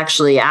 you can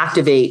actually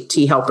activate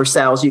T helper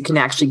cells. You can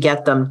actually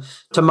get them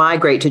to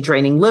migrate to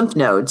draining lymph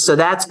nodes. So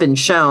that's been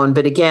shown.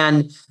 But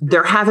again,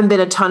 there haven't been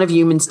a ton of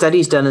human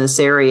studies done in this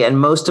area. And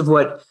most of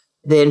what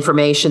the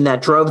information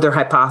that drove their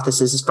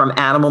hypothesis is from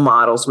animal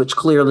models, which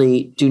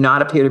clearly do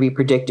not appear to be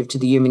predictive to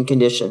the human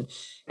condition.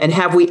 And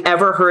have we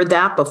ever heard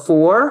that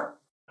before?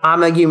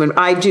 I'm a human.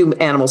 I do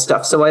animal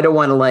stuff, so I don't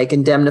want to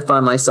indemnify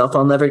myself.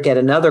 I'll never get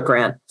another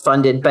grant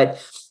funded. But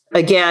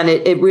again,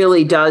 it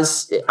really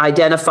does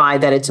identify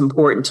that it's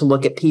important to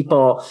look at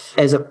people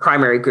as a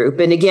primary group.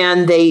 And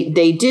again,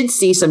 they did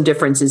see some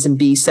differences in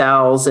B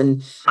cells.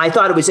 And I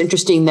thought it was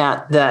interesting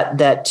that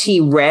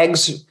T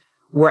regs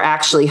were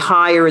actually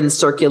higher in the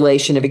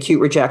circulation of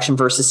acute rejection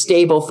versus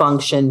stable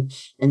function.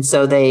 And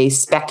so they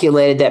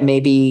speculated that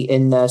maybe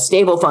in the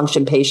stable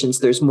function patients,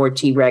 there's more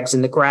Tregs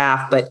in the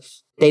graft, but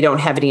they don't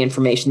have any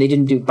information. They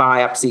didn't do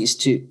biopsies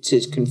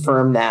to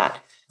confirm that.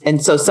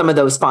 And so some of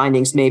those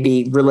findings may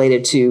be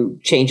related to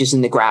changes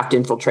in the graft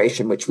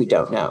infiltration, which we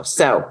don't know.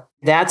 So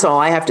that's all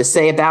I have to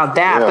say about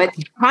that. Yeah. But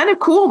kind of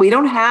cool. We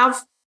don't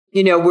have,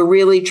 we're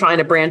really trying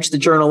to branch the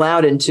journal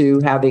out into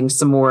having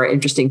some more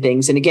interesting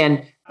things. And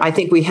again, I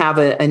think we have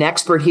an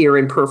expert here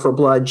in peripheral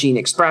blood gene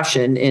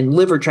expression in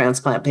liver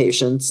transplant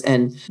patients,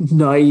 and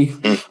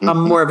I'm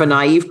more of a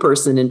naive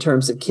person in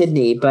terms of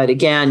kidney, but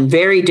again,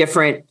 very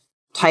different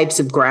types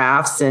of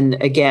grafts. And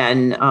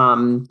again,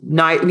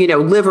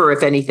 liver,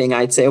 if anything,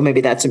 I'd say, maybe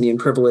that's immune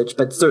privilege,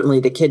 but certainly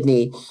the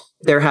kidney,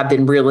 there have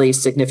been really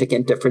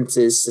significant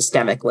differences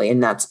systemically,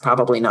 and that's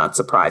probably not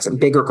surprising.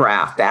 Bigger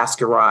graft,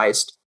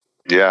 vascularized.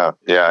 Yeah.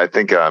 I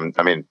think,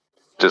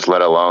 just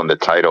let alone the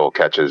title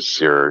catches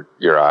your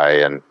eye,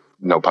 and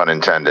no pun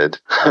intended.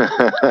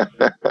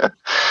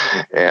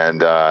 And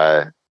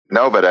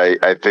but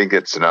I think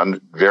it's an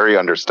very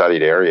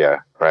understudied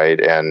area, right?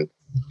 And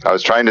I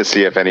was trying to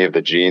see if any of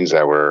the genes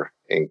that were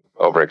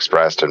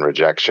overexpressed in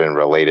rejection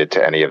related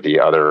to any of the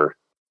other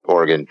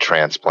organ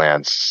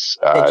transplants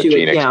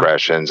gene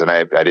expressions, and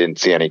I didn't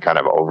see any kind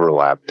of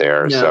overlap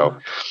there. No. So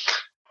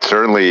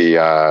certainly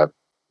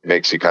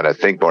makes you kind of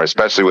think more,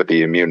 especially with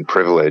the immune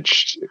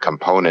privileged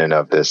component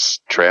of this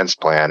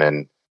transplant,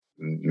 and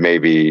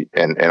maybe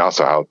and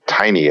also how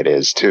tiny it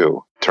is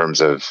too, in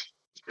terms of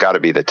got to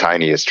be the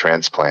tiniest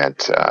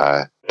transplant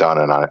done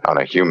on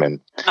a human.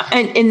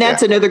 And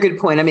that's another good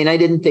point. I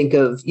didn't think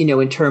of,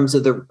 in terms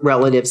of the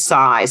relative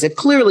size. It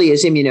clearly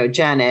is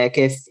immunogenic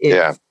if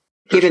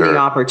given the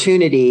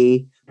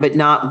opportunity, but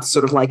not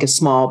sort of like a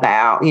small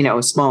bowel,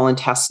 a small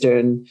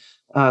intestine,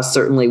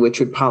 certainly, which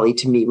would probably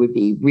to me would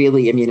be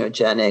really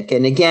immunogenic.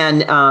 And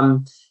again,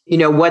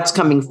 what's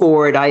coming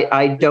forward,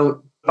 I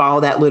don't follow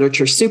that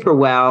literature super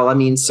well.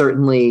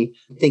 Certainly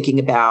thinking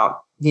about,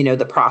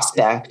 the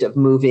prospect of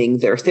moving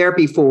their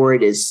therapy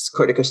forward, is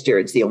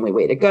corticosteroids the only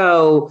way to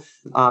go?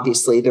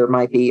 Obviously, there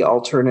might be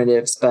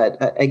alternatives, but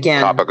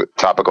again,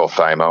 topical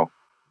thymo.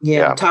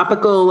 Yeah,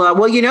 topical.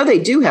 They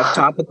do have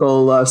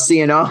topical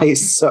CNIs.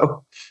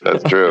 So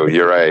that's true.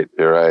 You're right.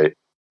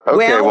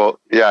 Okay.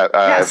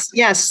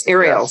 Yes,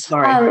 Ariel. Yes.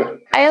 Sorry.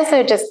 I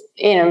also just,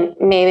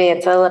 maybe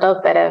it's a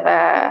little bit of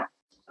a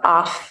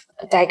off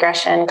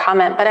digression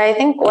comment, but I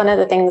think one of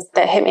the things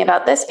that hit me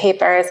about this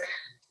paper is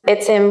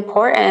it's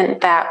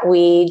important that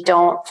we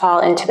don't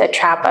fall into the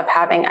trap of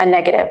having a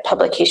negative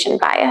publication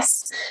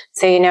bias.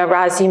 So,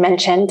 Roz, you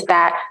mentioned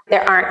that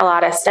there aren't a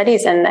lot of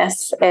studies in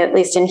this, at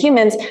least in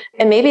humans,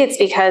 and maybe it's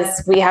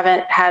because we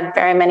haven't had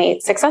very many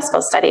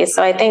successful studies.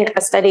 So I think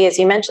a study, as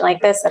you mentioned,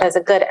 like this, that has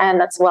a good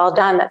end, that's well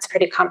done, that's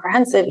pretty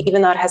comprehensive,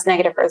 even though it has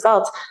negative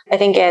results, I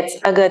think it's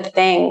a good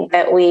thing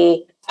that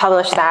we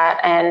publish that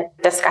and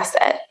discuss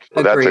it.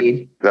 Well,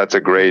 that's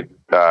a great,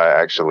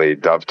 actually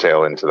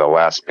dovetail into the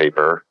last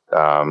paper,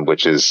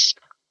 which is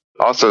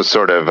also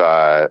sort of,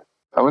 I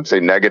wouldn't say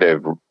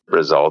negative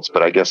results,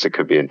 but I guess it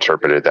could be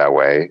interpreted that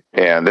way.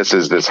 And this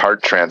is this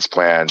heart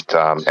transplant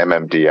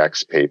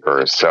MMDX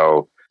paper.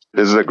 So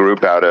this is a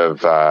group out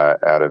of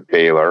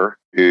Baylor,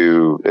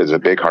 who is a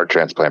big heart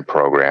transplant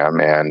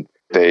program, and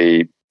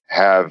they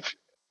have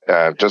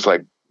just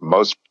like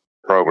most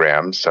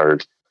programs are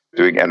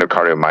doing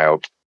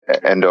endomyocardial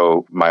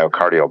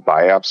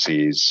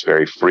biopsies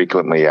very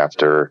frequently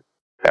after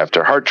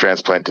heart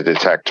transplant to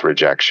detect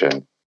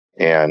rejection,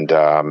 and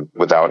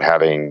without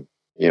having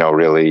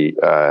really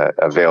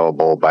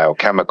available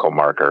biochemical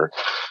marker.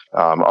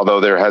 Although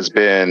there has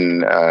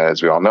been,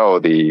 as we all know,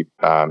 the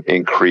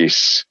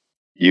increased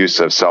use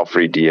of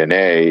cell-free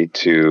DNA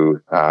to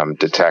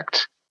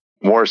detect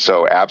more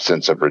so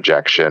absence of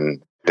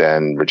rejection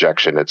than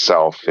rejection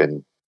itself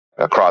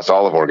across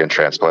all of organ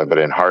transplant, but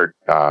in heart,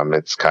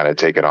 it's kind of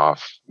taken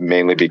off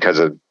mainly because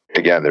of,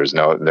 again, there's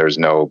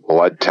no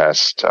blood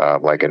test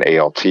like an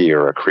ALT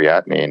or a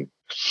creatinine,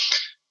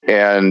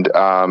 and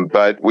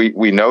but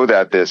we know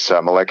that this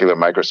molecular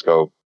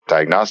microscope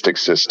diagnostic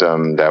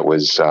system that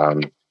was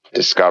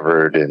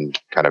discovered and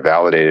kind of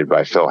validated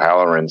by Phil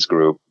Halloran's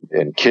group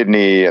in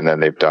kidney, and then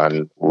they've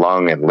done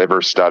lung and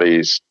liver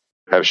studies,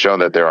 have shown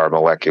that there are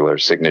molecular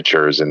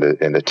signatures in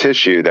the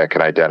tissue that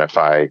can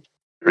identify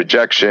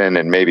rejection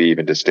and maybe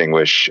even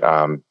distinguish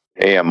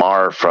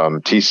AMR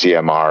from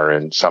TCMR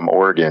in some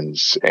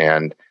organs,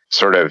 and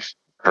sort of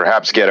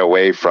perhaps get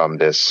away from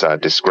this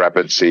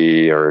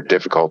discrepancy or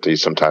difficulty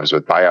sometimes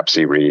with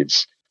biopsy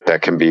reads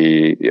that can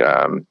be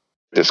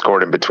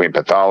discordant between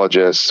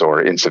pathologists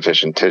or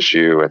insufficient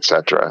tissue,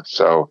 etc.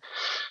 So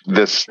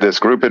this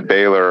group at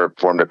Baylor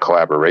formed a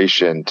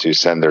collaboration to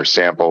send their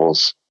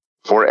samples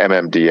for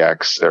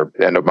MMDX, their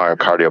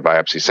endomyocardial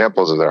biopsy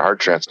samples of their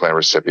heart transplant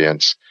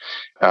recipients.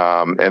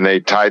 And they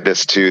tied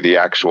this to the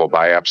actual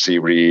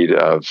biopsy read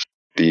of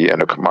the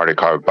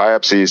endomyocardial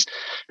biopsies.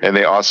 And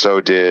they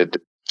also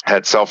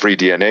had cell-free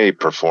DNA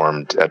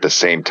performed at the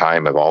same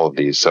time of all of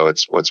these. So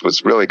it's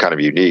what's really kind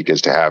of unique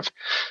is to have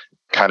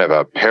kind of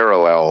a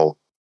parallel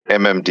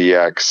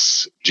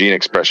MMDX gene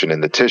expression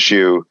in the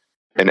tissue,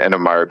 an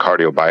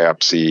endomyocardial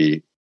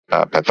biopsy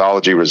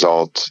pathology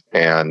result,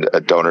 and a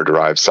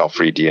donor-derived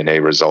cell-free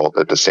DNA result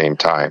at the same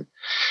time.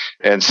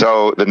 And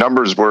so the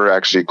numbers were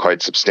actually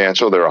quite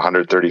substantial. There were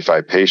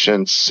 135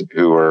 patients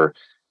who were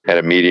at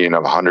a median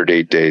of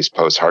 108 days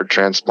post-heart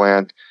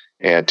transplant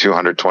and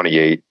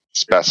 228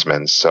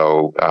 specimens.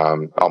 So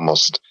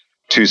almost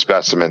 2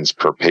 specimens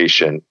per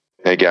patient.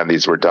 Again,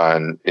 these were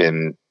done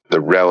in the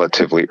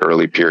relatively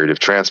early period of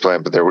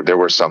transplant, but there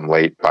were some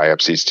late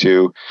biopsies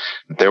too.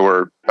 There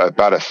were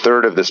about a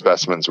third of the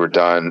specimens were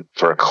done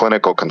for a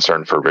clinical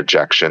concern for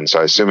rejection.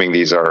 So assuming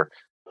these are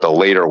the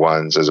later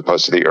ones as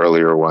opposed to the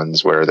earlier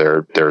ones where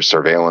they're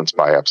surveillance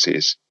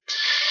biopsies.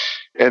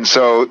 And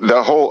so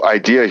the whole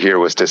idea here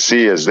was to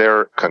see, is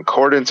there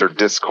concordance or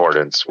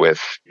discordance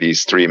with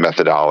these 3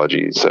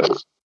 methodologies?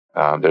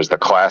 There's the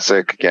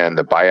classic, again,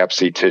 the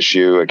biopsy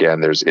tissue. Again,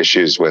 there's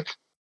issues with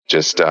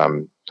just,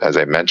 as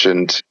I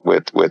mentioned,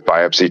 with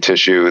biopsy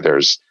tissue.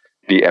 There's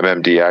the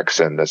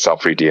MMDX and the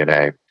cell-free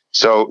DNA.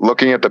 So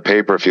looking at the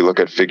paper, if you look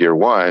at figure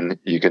 1,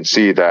 you can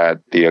see that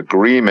the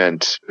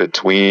agreement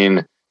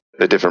between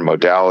the different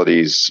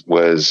modalities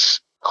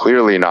was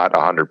clearly not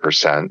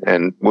 100%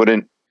 and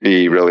wouldn't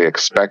be really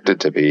expected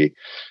to be,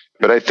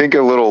 but I think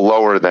a little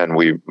lower than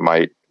we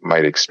might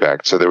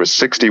expect. So there was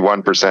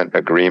 61%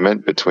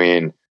 agreement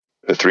between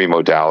the 3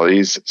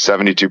 modalities,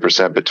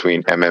 72%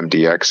 between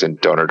MMDX and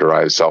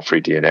donor-derived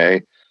cell-free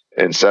DNA,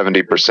 and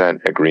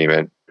 70%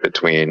 agreement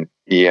between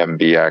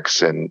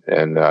EMBX and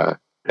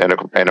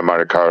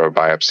endomyocardial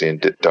biopsy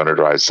and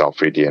donor-derived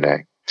cell-free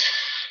DNA.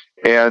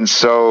 And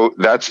so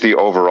that's the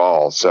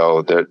overall.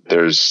 So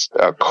there's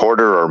a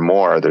quarter or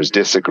more, there's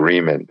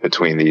disagreement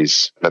between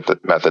these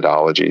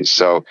methodologies.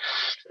 So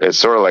it's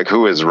sort of like,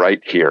 who is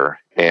right here?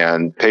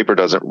 And paper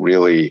doesn't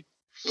really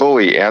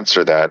fully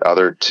answer that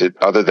other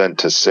than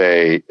to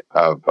say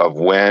of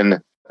when,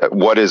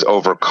 what is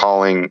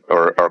overcalling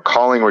or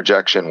calling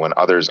rejection when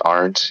others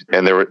aren't.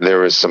 And there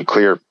was some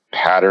clear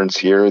patterns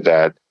here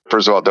that,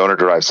 first of all,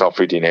 donor-derived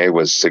cell-free DNA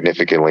was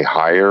significantly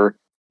higher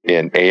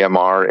in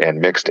AMR and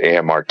mixed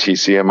AMR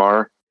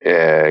TCMR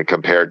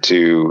compared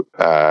to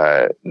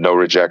no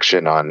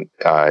rejection on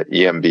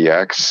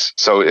EMBX.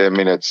 So I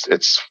mean,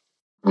 it's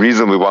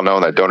reasonably well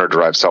known that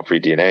donor-derived cell-free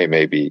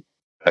DNA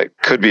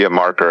could be a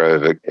marker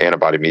of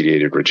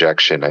antibody-mediated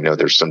rejection. I know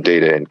there's some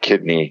data in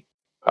kidney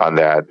on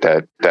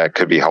that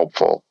could be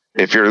helpful.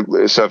 If you're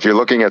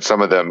looking at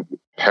some of them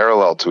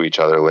parallel to each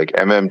other, like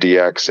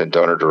MMDX and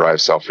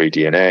donor-derived cell-free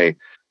DNA,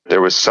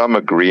 there was some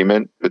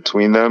agreement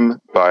between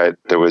them, but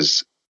there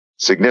was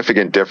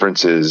significant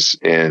differences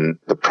in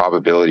the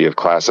probability of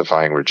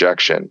classifying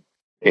rejection.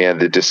 And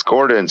the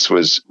discordance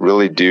was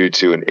really due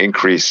to an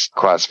increased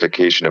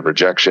classification of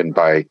rejection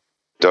by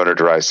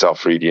donor-derived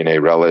cell-free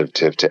DNA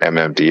relative to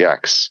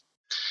MMDX.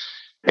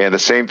 And the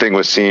same thing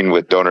was seen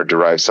with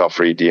donor-derived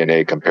cell-free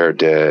DNA compared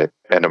to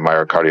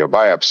endomyocardial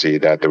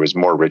biopsy, that there was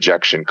more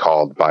rejection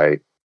called by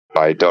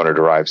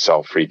donor-derived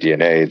cell-free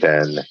DNA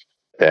than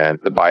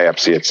the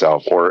biopsy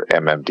itself or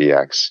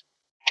MMDX.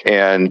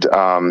 And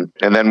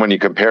then when you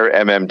compare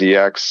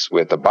MMDX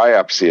with the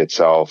biopsy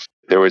itself,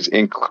 there was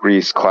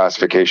increased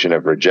classification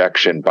of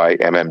rejection by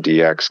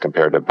MMDX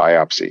compared to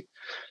biopsy.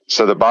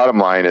 So the bottom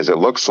line is, it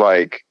looks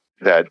like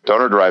that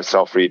donor-derived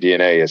cell-free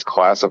DNA is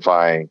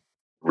classifying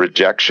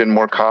rejection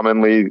more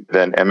commonly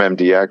than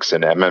MMDX,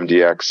 and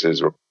MMDX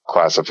is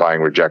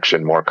classifying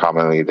rejection more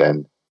commonly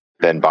than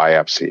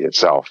biopsy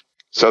itself.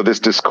 So this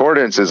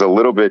discordance is a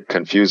little bit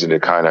confusing to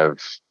kind of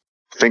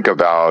think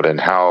about, and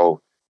how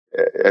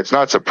it's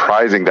not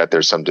surprising that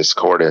there's some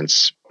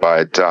discordance,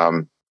 but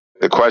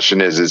the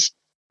question is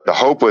the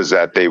hope was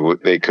that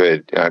they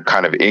could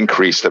kind of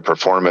increase the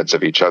performance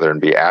of each other and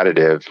be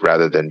additive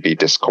rather than be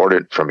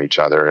discordant from each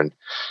other. And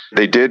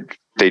they did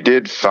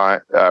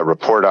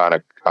report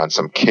on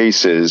some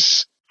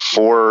cases.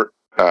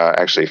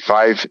 Actually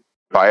 5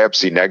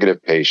 biopsy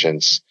negative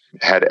patients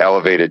had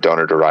elevated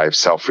donor-derived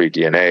cell-free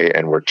DNA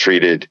and were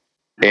treated,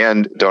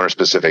 and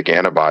donor-specific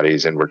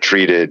antibodies, and were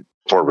treated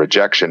for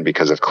rejection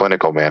because of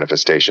clinical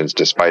manifestations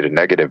despite a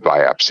negative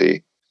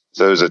biopsy.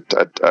 So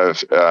there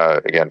was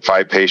again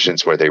 5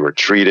 patients where they were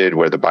treated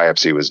where the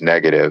biopsy was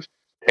negative,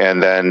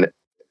 and then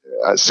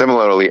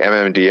similarly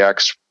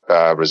MMDX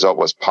result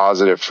was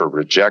positive for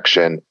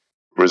rejection,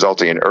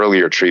 resulting in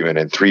earlier treatment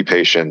in 3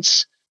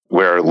 patients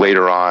where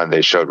later on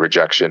they showed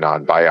rejection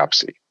on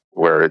biopsy,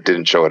 where it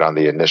didn't show it on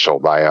the initial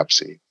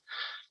biopsy.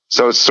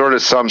 So it's sort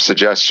of some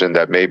suggestion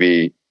that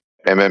maybe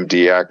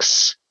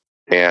MMDX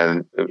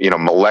and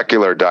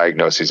molecular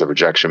diagnoses of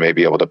rejection may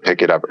be able to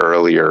pick it up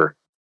earlier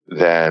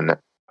than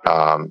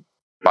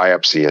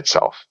biopsy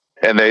itself.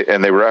 And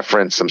they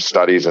reference some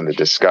studies in the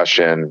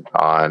discussion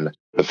on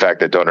the fact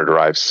that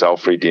donor-derived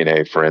cell-free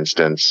DNA, for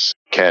instance,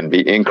 can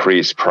be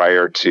increased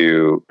prior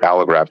to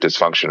allograft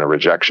dysfunction or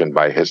rejection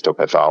by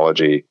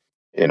histopathology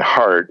in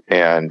heart.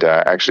 And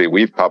actually,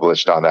 we've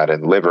published on that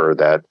in liver,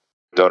 that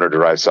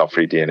donor-derived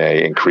cell-free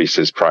DNA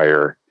increases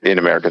in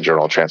American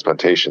Journal of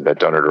Transplantation, that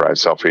donor-derived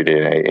cell-free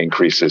DNA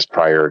increases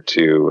prior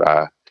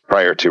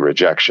to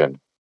rejection.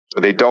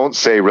 They don't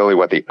say really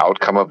what the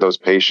outcome of those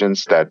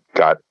patients that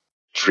got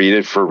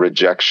treated for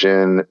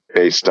rejection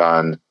based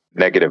on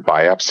negative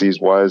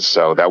biopsies was.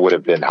 So that would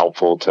have been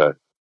helpful to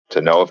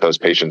know if those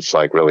patients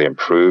really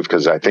improve,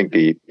 because I think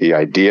the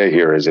idea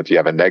here is if you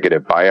have a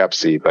negative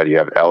biopsy, but you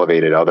have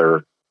elevated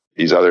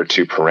these other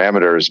two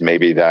parameters,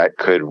 maybe that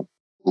could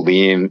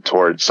lean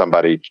towards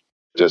somebody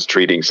just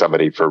treating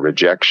somebody for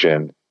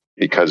rejection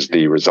because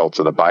the results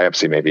of the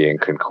biopsy may be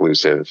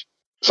inconclusive.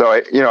 So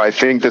I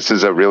think this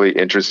is a really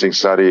interesting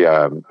study.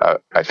 I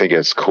think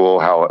it's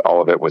cool how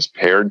all of it was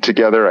paired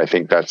together. I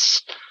think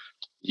that's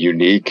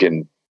unique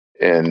in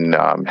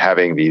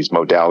having these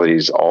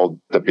modalities all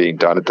being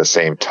done at the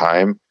same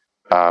time.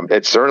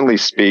 It certainly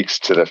speaks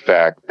to the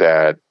fact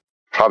that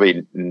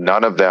probably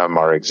none of them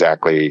are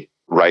exactly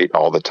right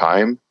all the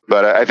time.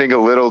 But I think a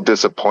little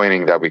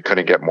disappointing that we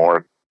couldn't get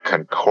more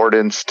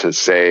concordance to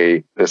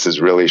say this is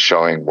really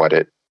showing what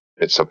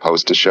it's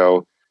supposed to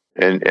show.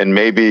 And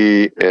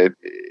maybe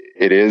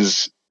it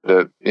is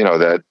that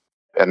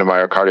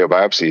endomyocardial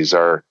biopsies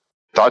are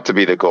thought to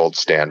be the gold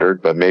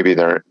standard, but maybe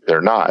they're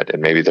not.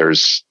 And maybe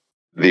there's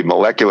the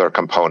molecular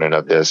component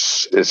of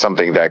this is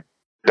something that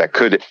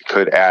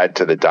could add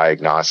to the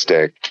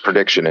diagnostic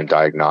prediction and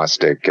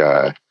diagnostic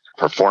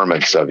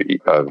performance of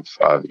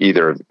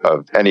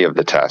any of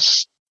the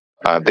tests.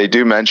 They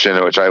do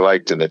mention, which I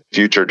liked in the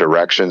future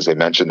directions, they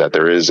mentioned that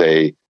there is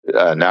a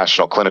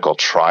national clinical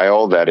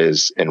trial that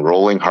is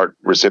enrolling heart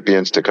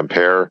recipients to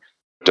compare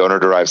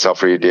donor-derived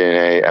cell-free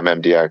DNA,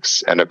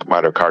 MMDX,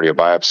 endomyocardial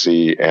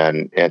biopsy,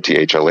 and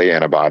anti-HLA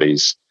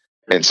antibodies.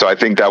 And so I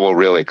think that will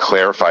really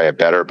clarify it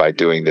better by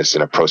doing this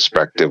in a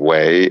prospective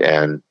way,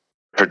 and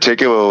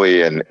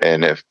particularly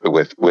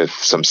with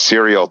some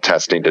serial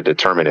testing to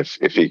determine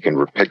if you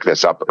can pick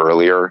this up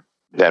earlier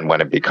than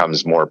when it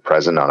becomes more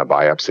present on a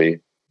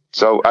biopsy.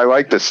 So I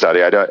like this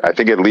study. I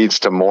think it leads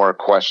to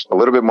a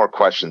little bit more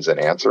questions than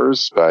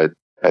answers, but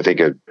I think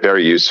a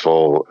very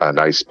useful,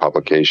 nice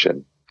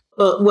publication.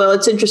 Well,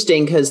 it's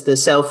interesting because the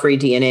cell-free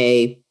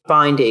DNA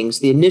findings,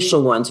 the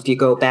initial ones, if you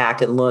go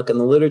back and look in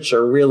the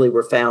literature, really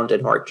were found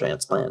in heart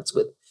transplants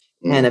with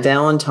Hannah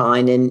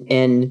Valentine.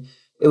 And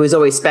it was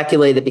always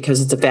speculated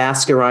because it's a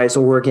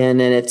vascularized organ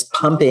and it's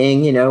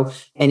pumping,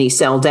 any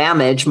cell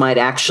damage might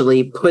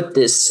actually put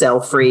this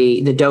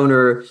cell-free, the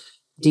donor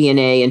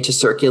DNA into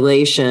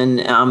circulation.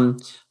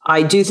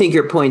 I do think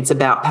your points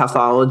about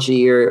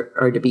pathology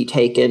are to be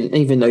taken,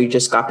 even though you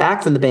just got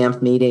back from the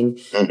Banff meeting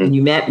and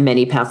you met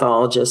many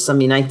pathologists. I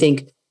mean, I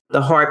think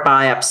the heart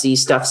biopsy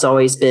stuff's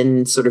always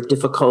been sort of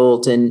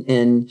difficult,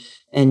 and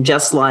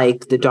just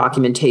like the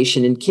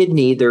documentation in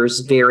kidney, there's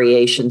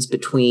variations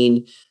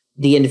between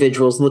the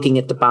individuals looking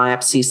at the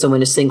biopsy. So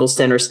in a single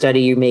center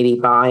study, you may be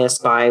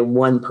biased by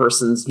one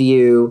person's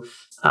view.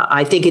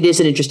 I think it is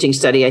an interesting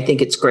study. I think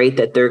it's great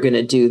that they're going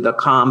to do the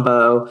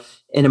combo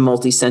in a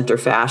multi-center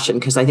fashion,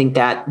 because I think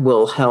that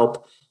will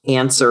help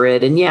answer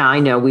it. And yeah, I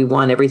know we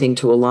want everything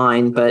to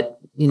align, but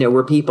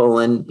we're people,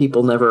 and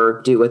people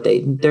never do what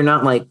they're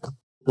not like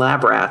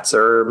lab rats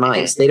or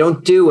mice. They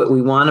don't do what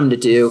we want them to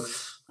do.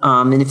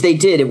 And if they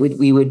did,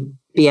 we would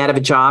be out of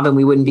a job and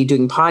we wouldn't be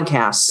doing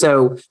podcasts.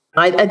 So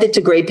I think it's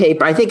a great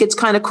paper. I think it's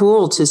kind of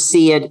cool to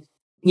see it,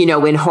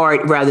 in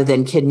heart rather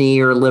than kidney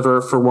or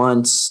liver for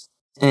once.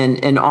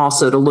 And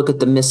also to look at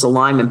the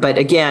misalignment. But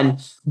again,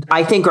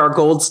 I think our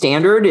gold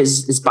standard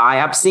is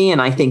biopsy. And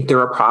I think there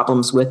are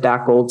problems with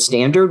that gold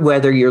standard,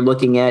 whether you're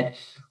looking at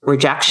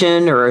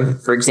rejection or,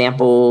 for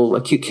example,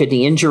 acute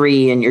kidney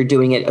injury, and you're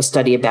doing a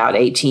study about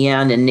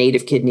ATN and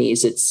native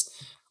kidneys. It's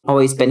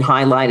always been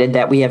highlighted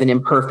that we have an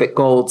imperfect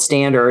gold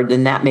standard,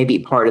 and that may be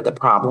part of the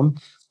problem.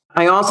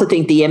 I also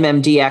think the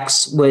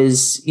MMDX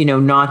was,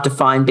 not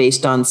defined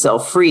based on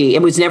cell-free.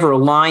 It was never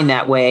aligned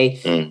that way.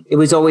 It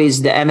was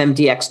always the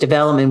MMDX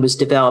development was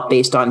developed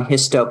based on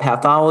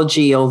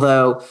histopathology,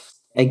 although,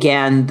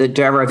 again, the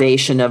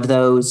derivation of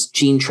those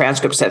gene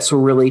transcript sets were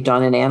really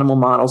done in animal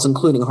models,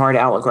 including heart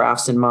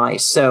allografts in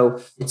mice. So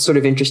it's sort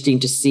of interesting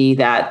to see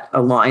that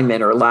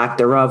alignment or lack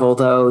thereof,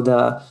 although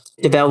the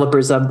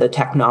developers of the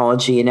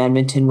technology in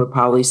Edmonton would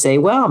probably say,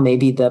 well,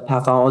 maybe the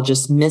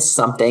pathologist missed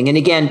something. And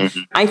again,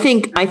 I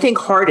think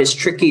heart is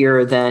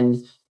trickier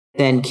than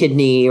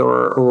kidney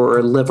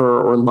or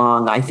liver or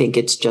lung. I think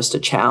it's just a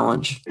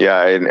challenge.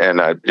 Yeah,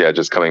 and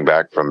just coming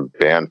back from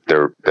Banff,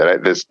 there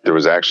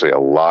was actually a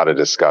lot of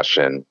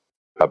discussion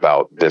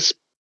about this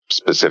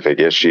specific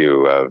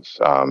issue of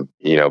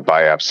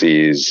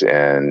biopsies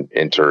and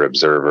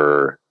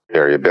inter-observer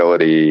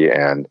variability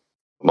and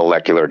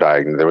molecular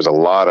there was a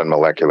lot on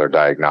molecular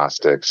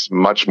diagnostics,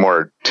 much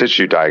more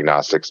tissue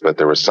diagnostics, but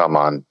there was some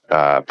on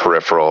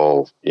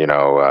peripheral,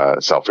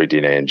 cell-free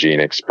DNA and gene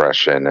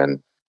expression.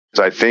 And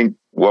so I think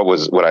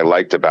what I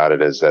liked about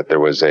it is that there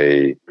was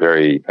a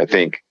very, I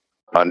think,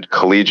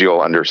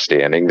 collegial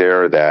understanding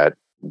there that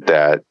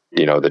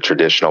the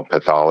traditional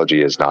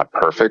pathology is not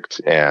perfect,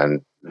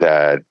 and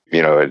that,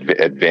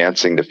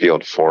 advancing the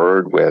field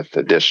forward with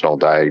additional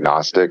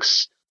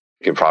diagnostics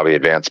can probably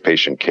advance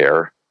patient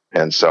care.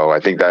 And so I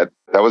think that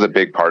was a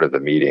big part of the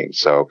meeting.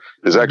 So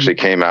this actually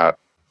came out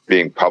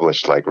being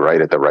published like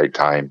right at the right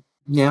time.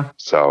 Yeah.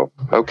 So,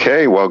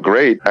 okay. Well,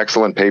 great.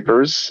 Excellent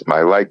papers.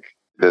 I like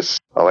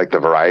the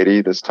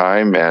variety this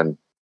time, and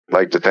I'd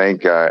like to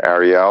thank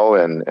Ariel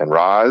and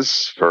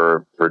Roz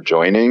for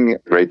joining.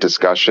 Great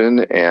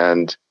discussion.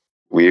 And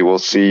we will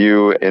see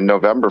you in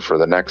November for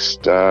the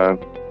next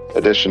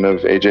edition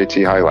of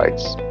AJT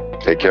Highlights.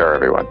 Take care,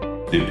 everyone.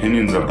 The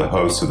opinions of the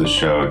hosts of the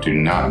show do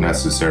not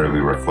necessarily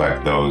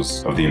reflect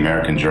those of the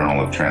American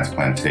Journal of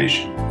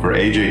Transplantation. For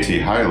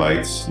AJT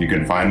Highlights, you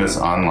can find us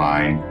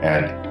online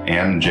at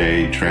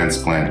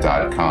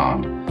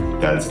amjtransplant.com.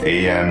 That's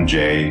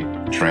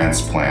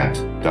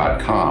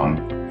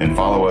amjtransplant.com, and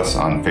follow us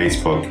on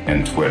Facebook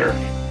and Twitter.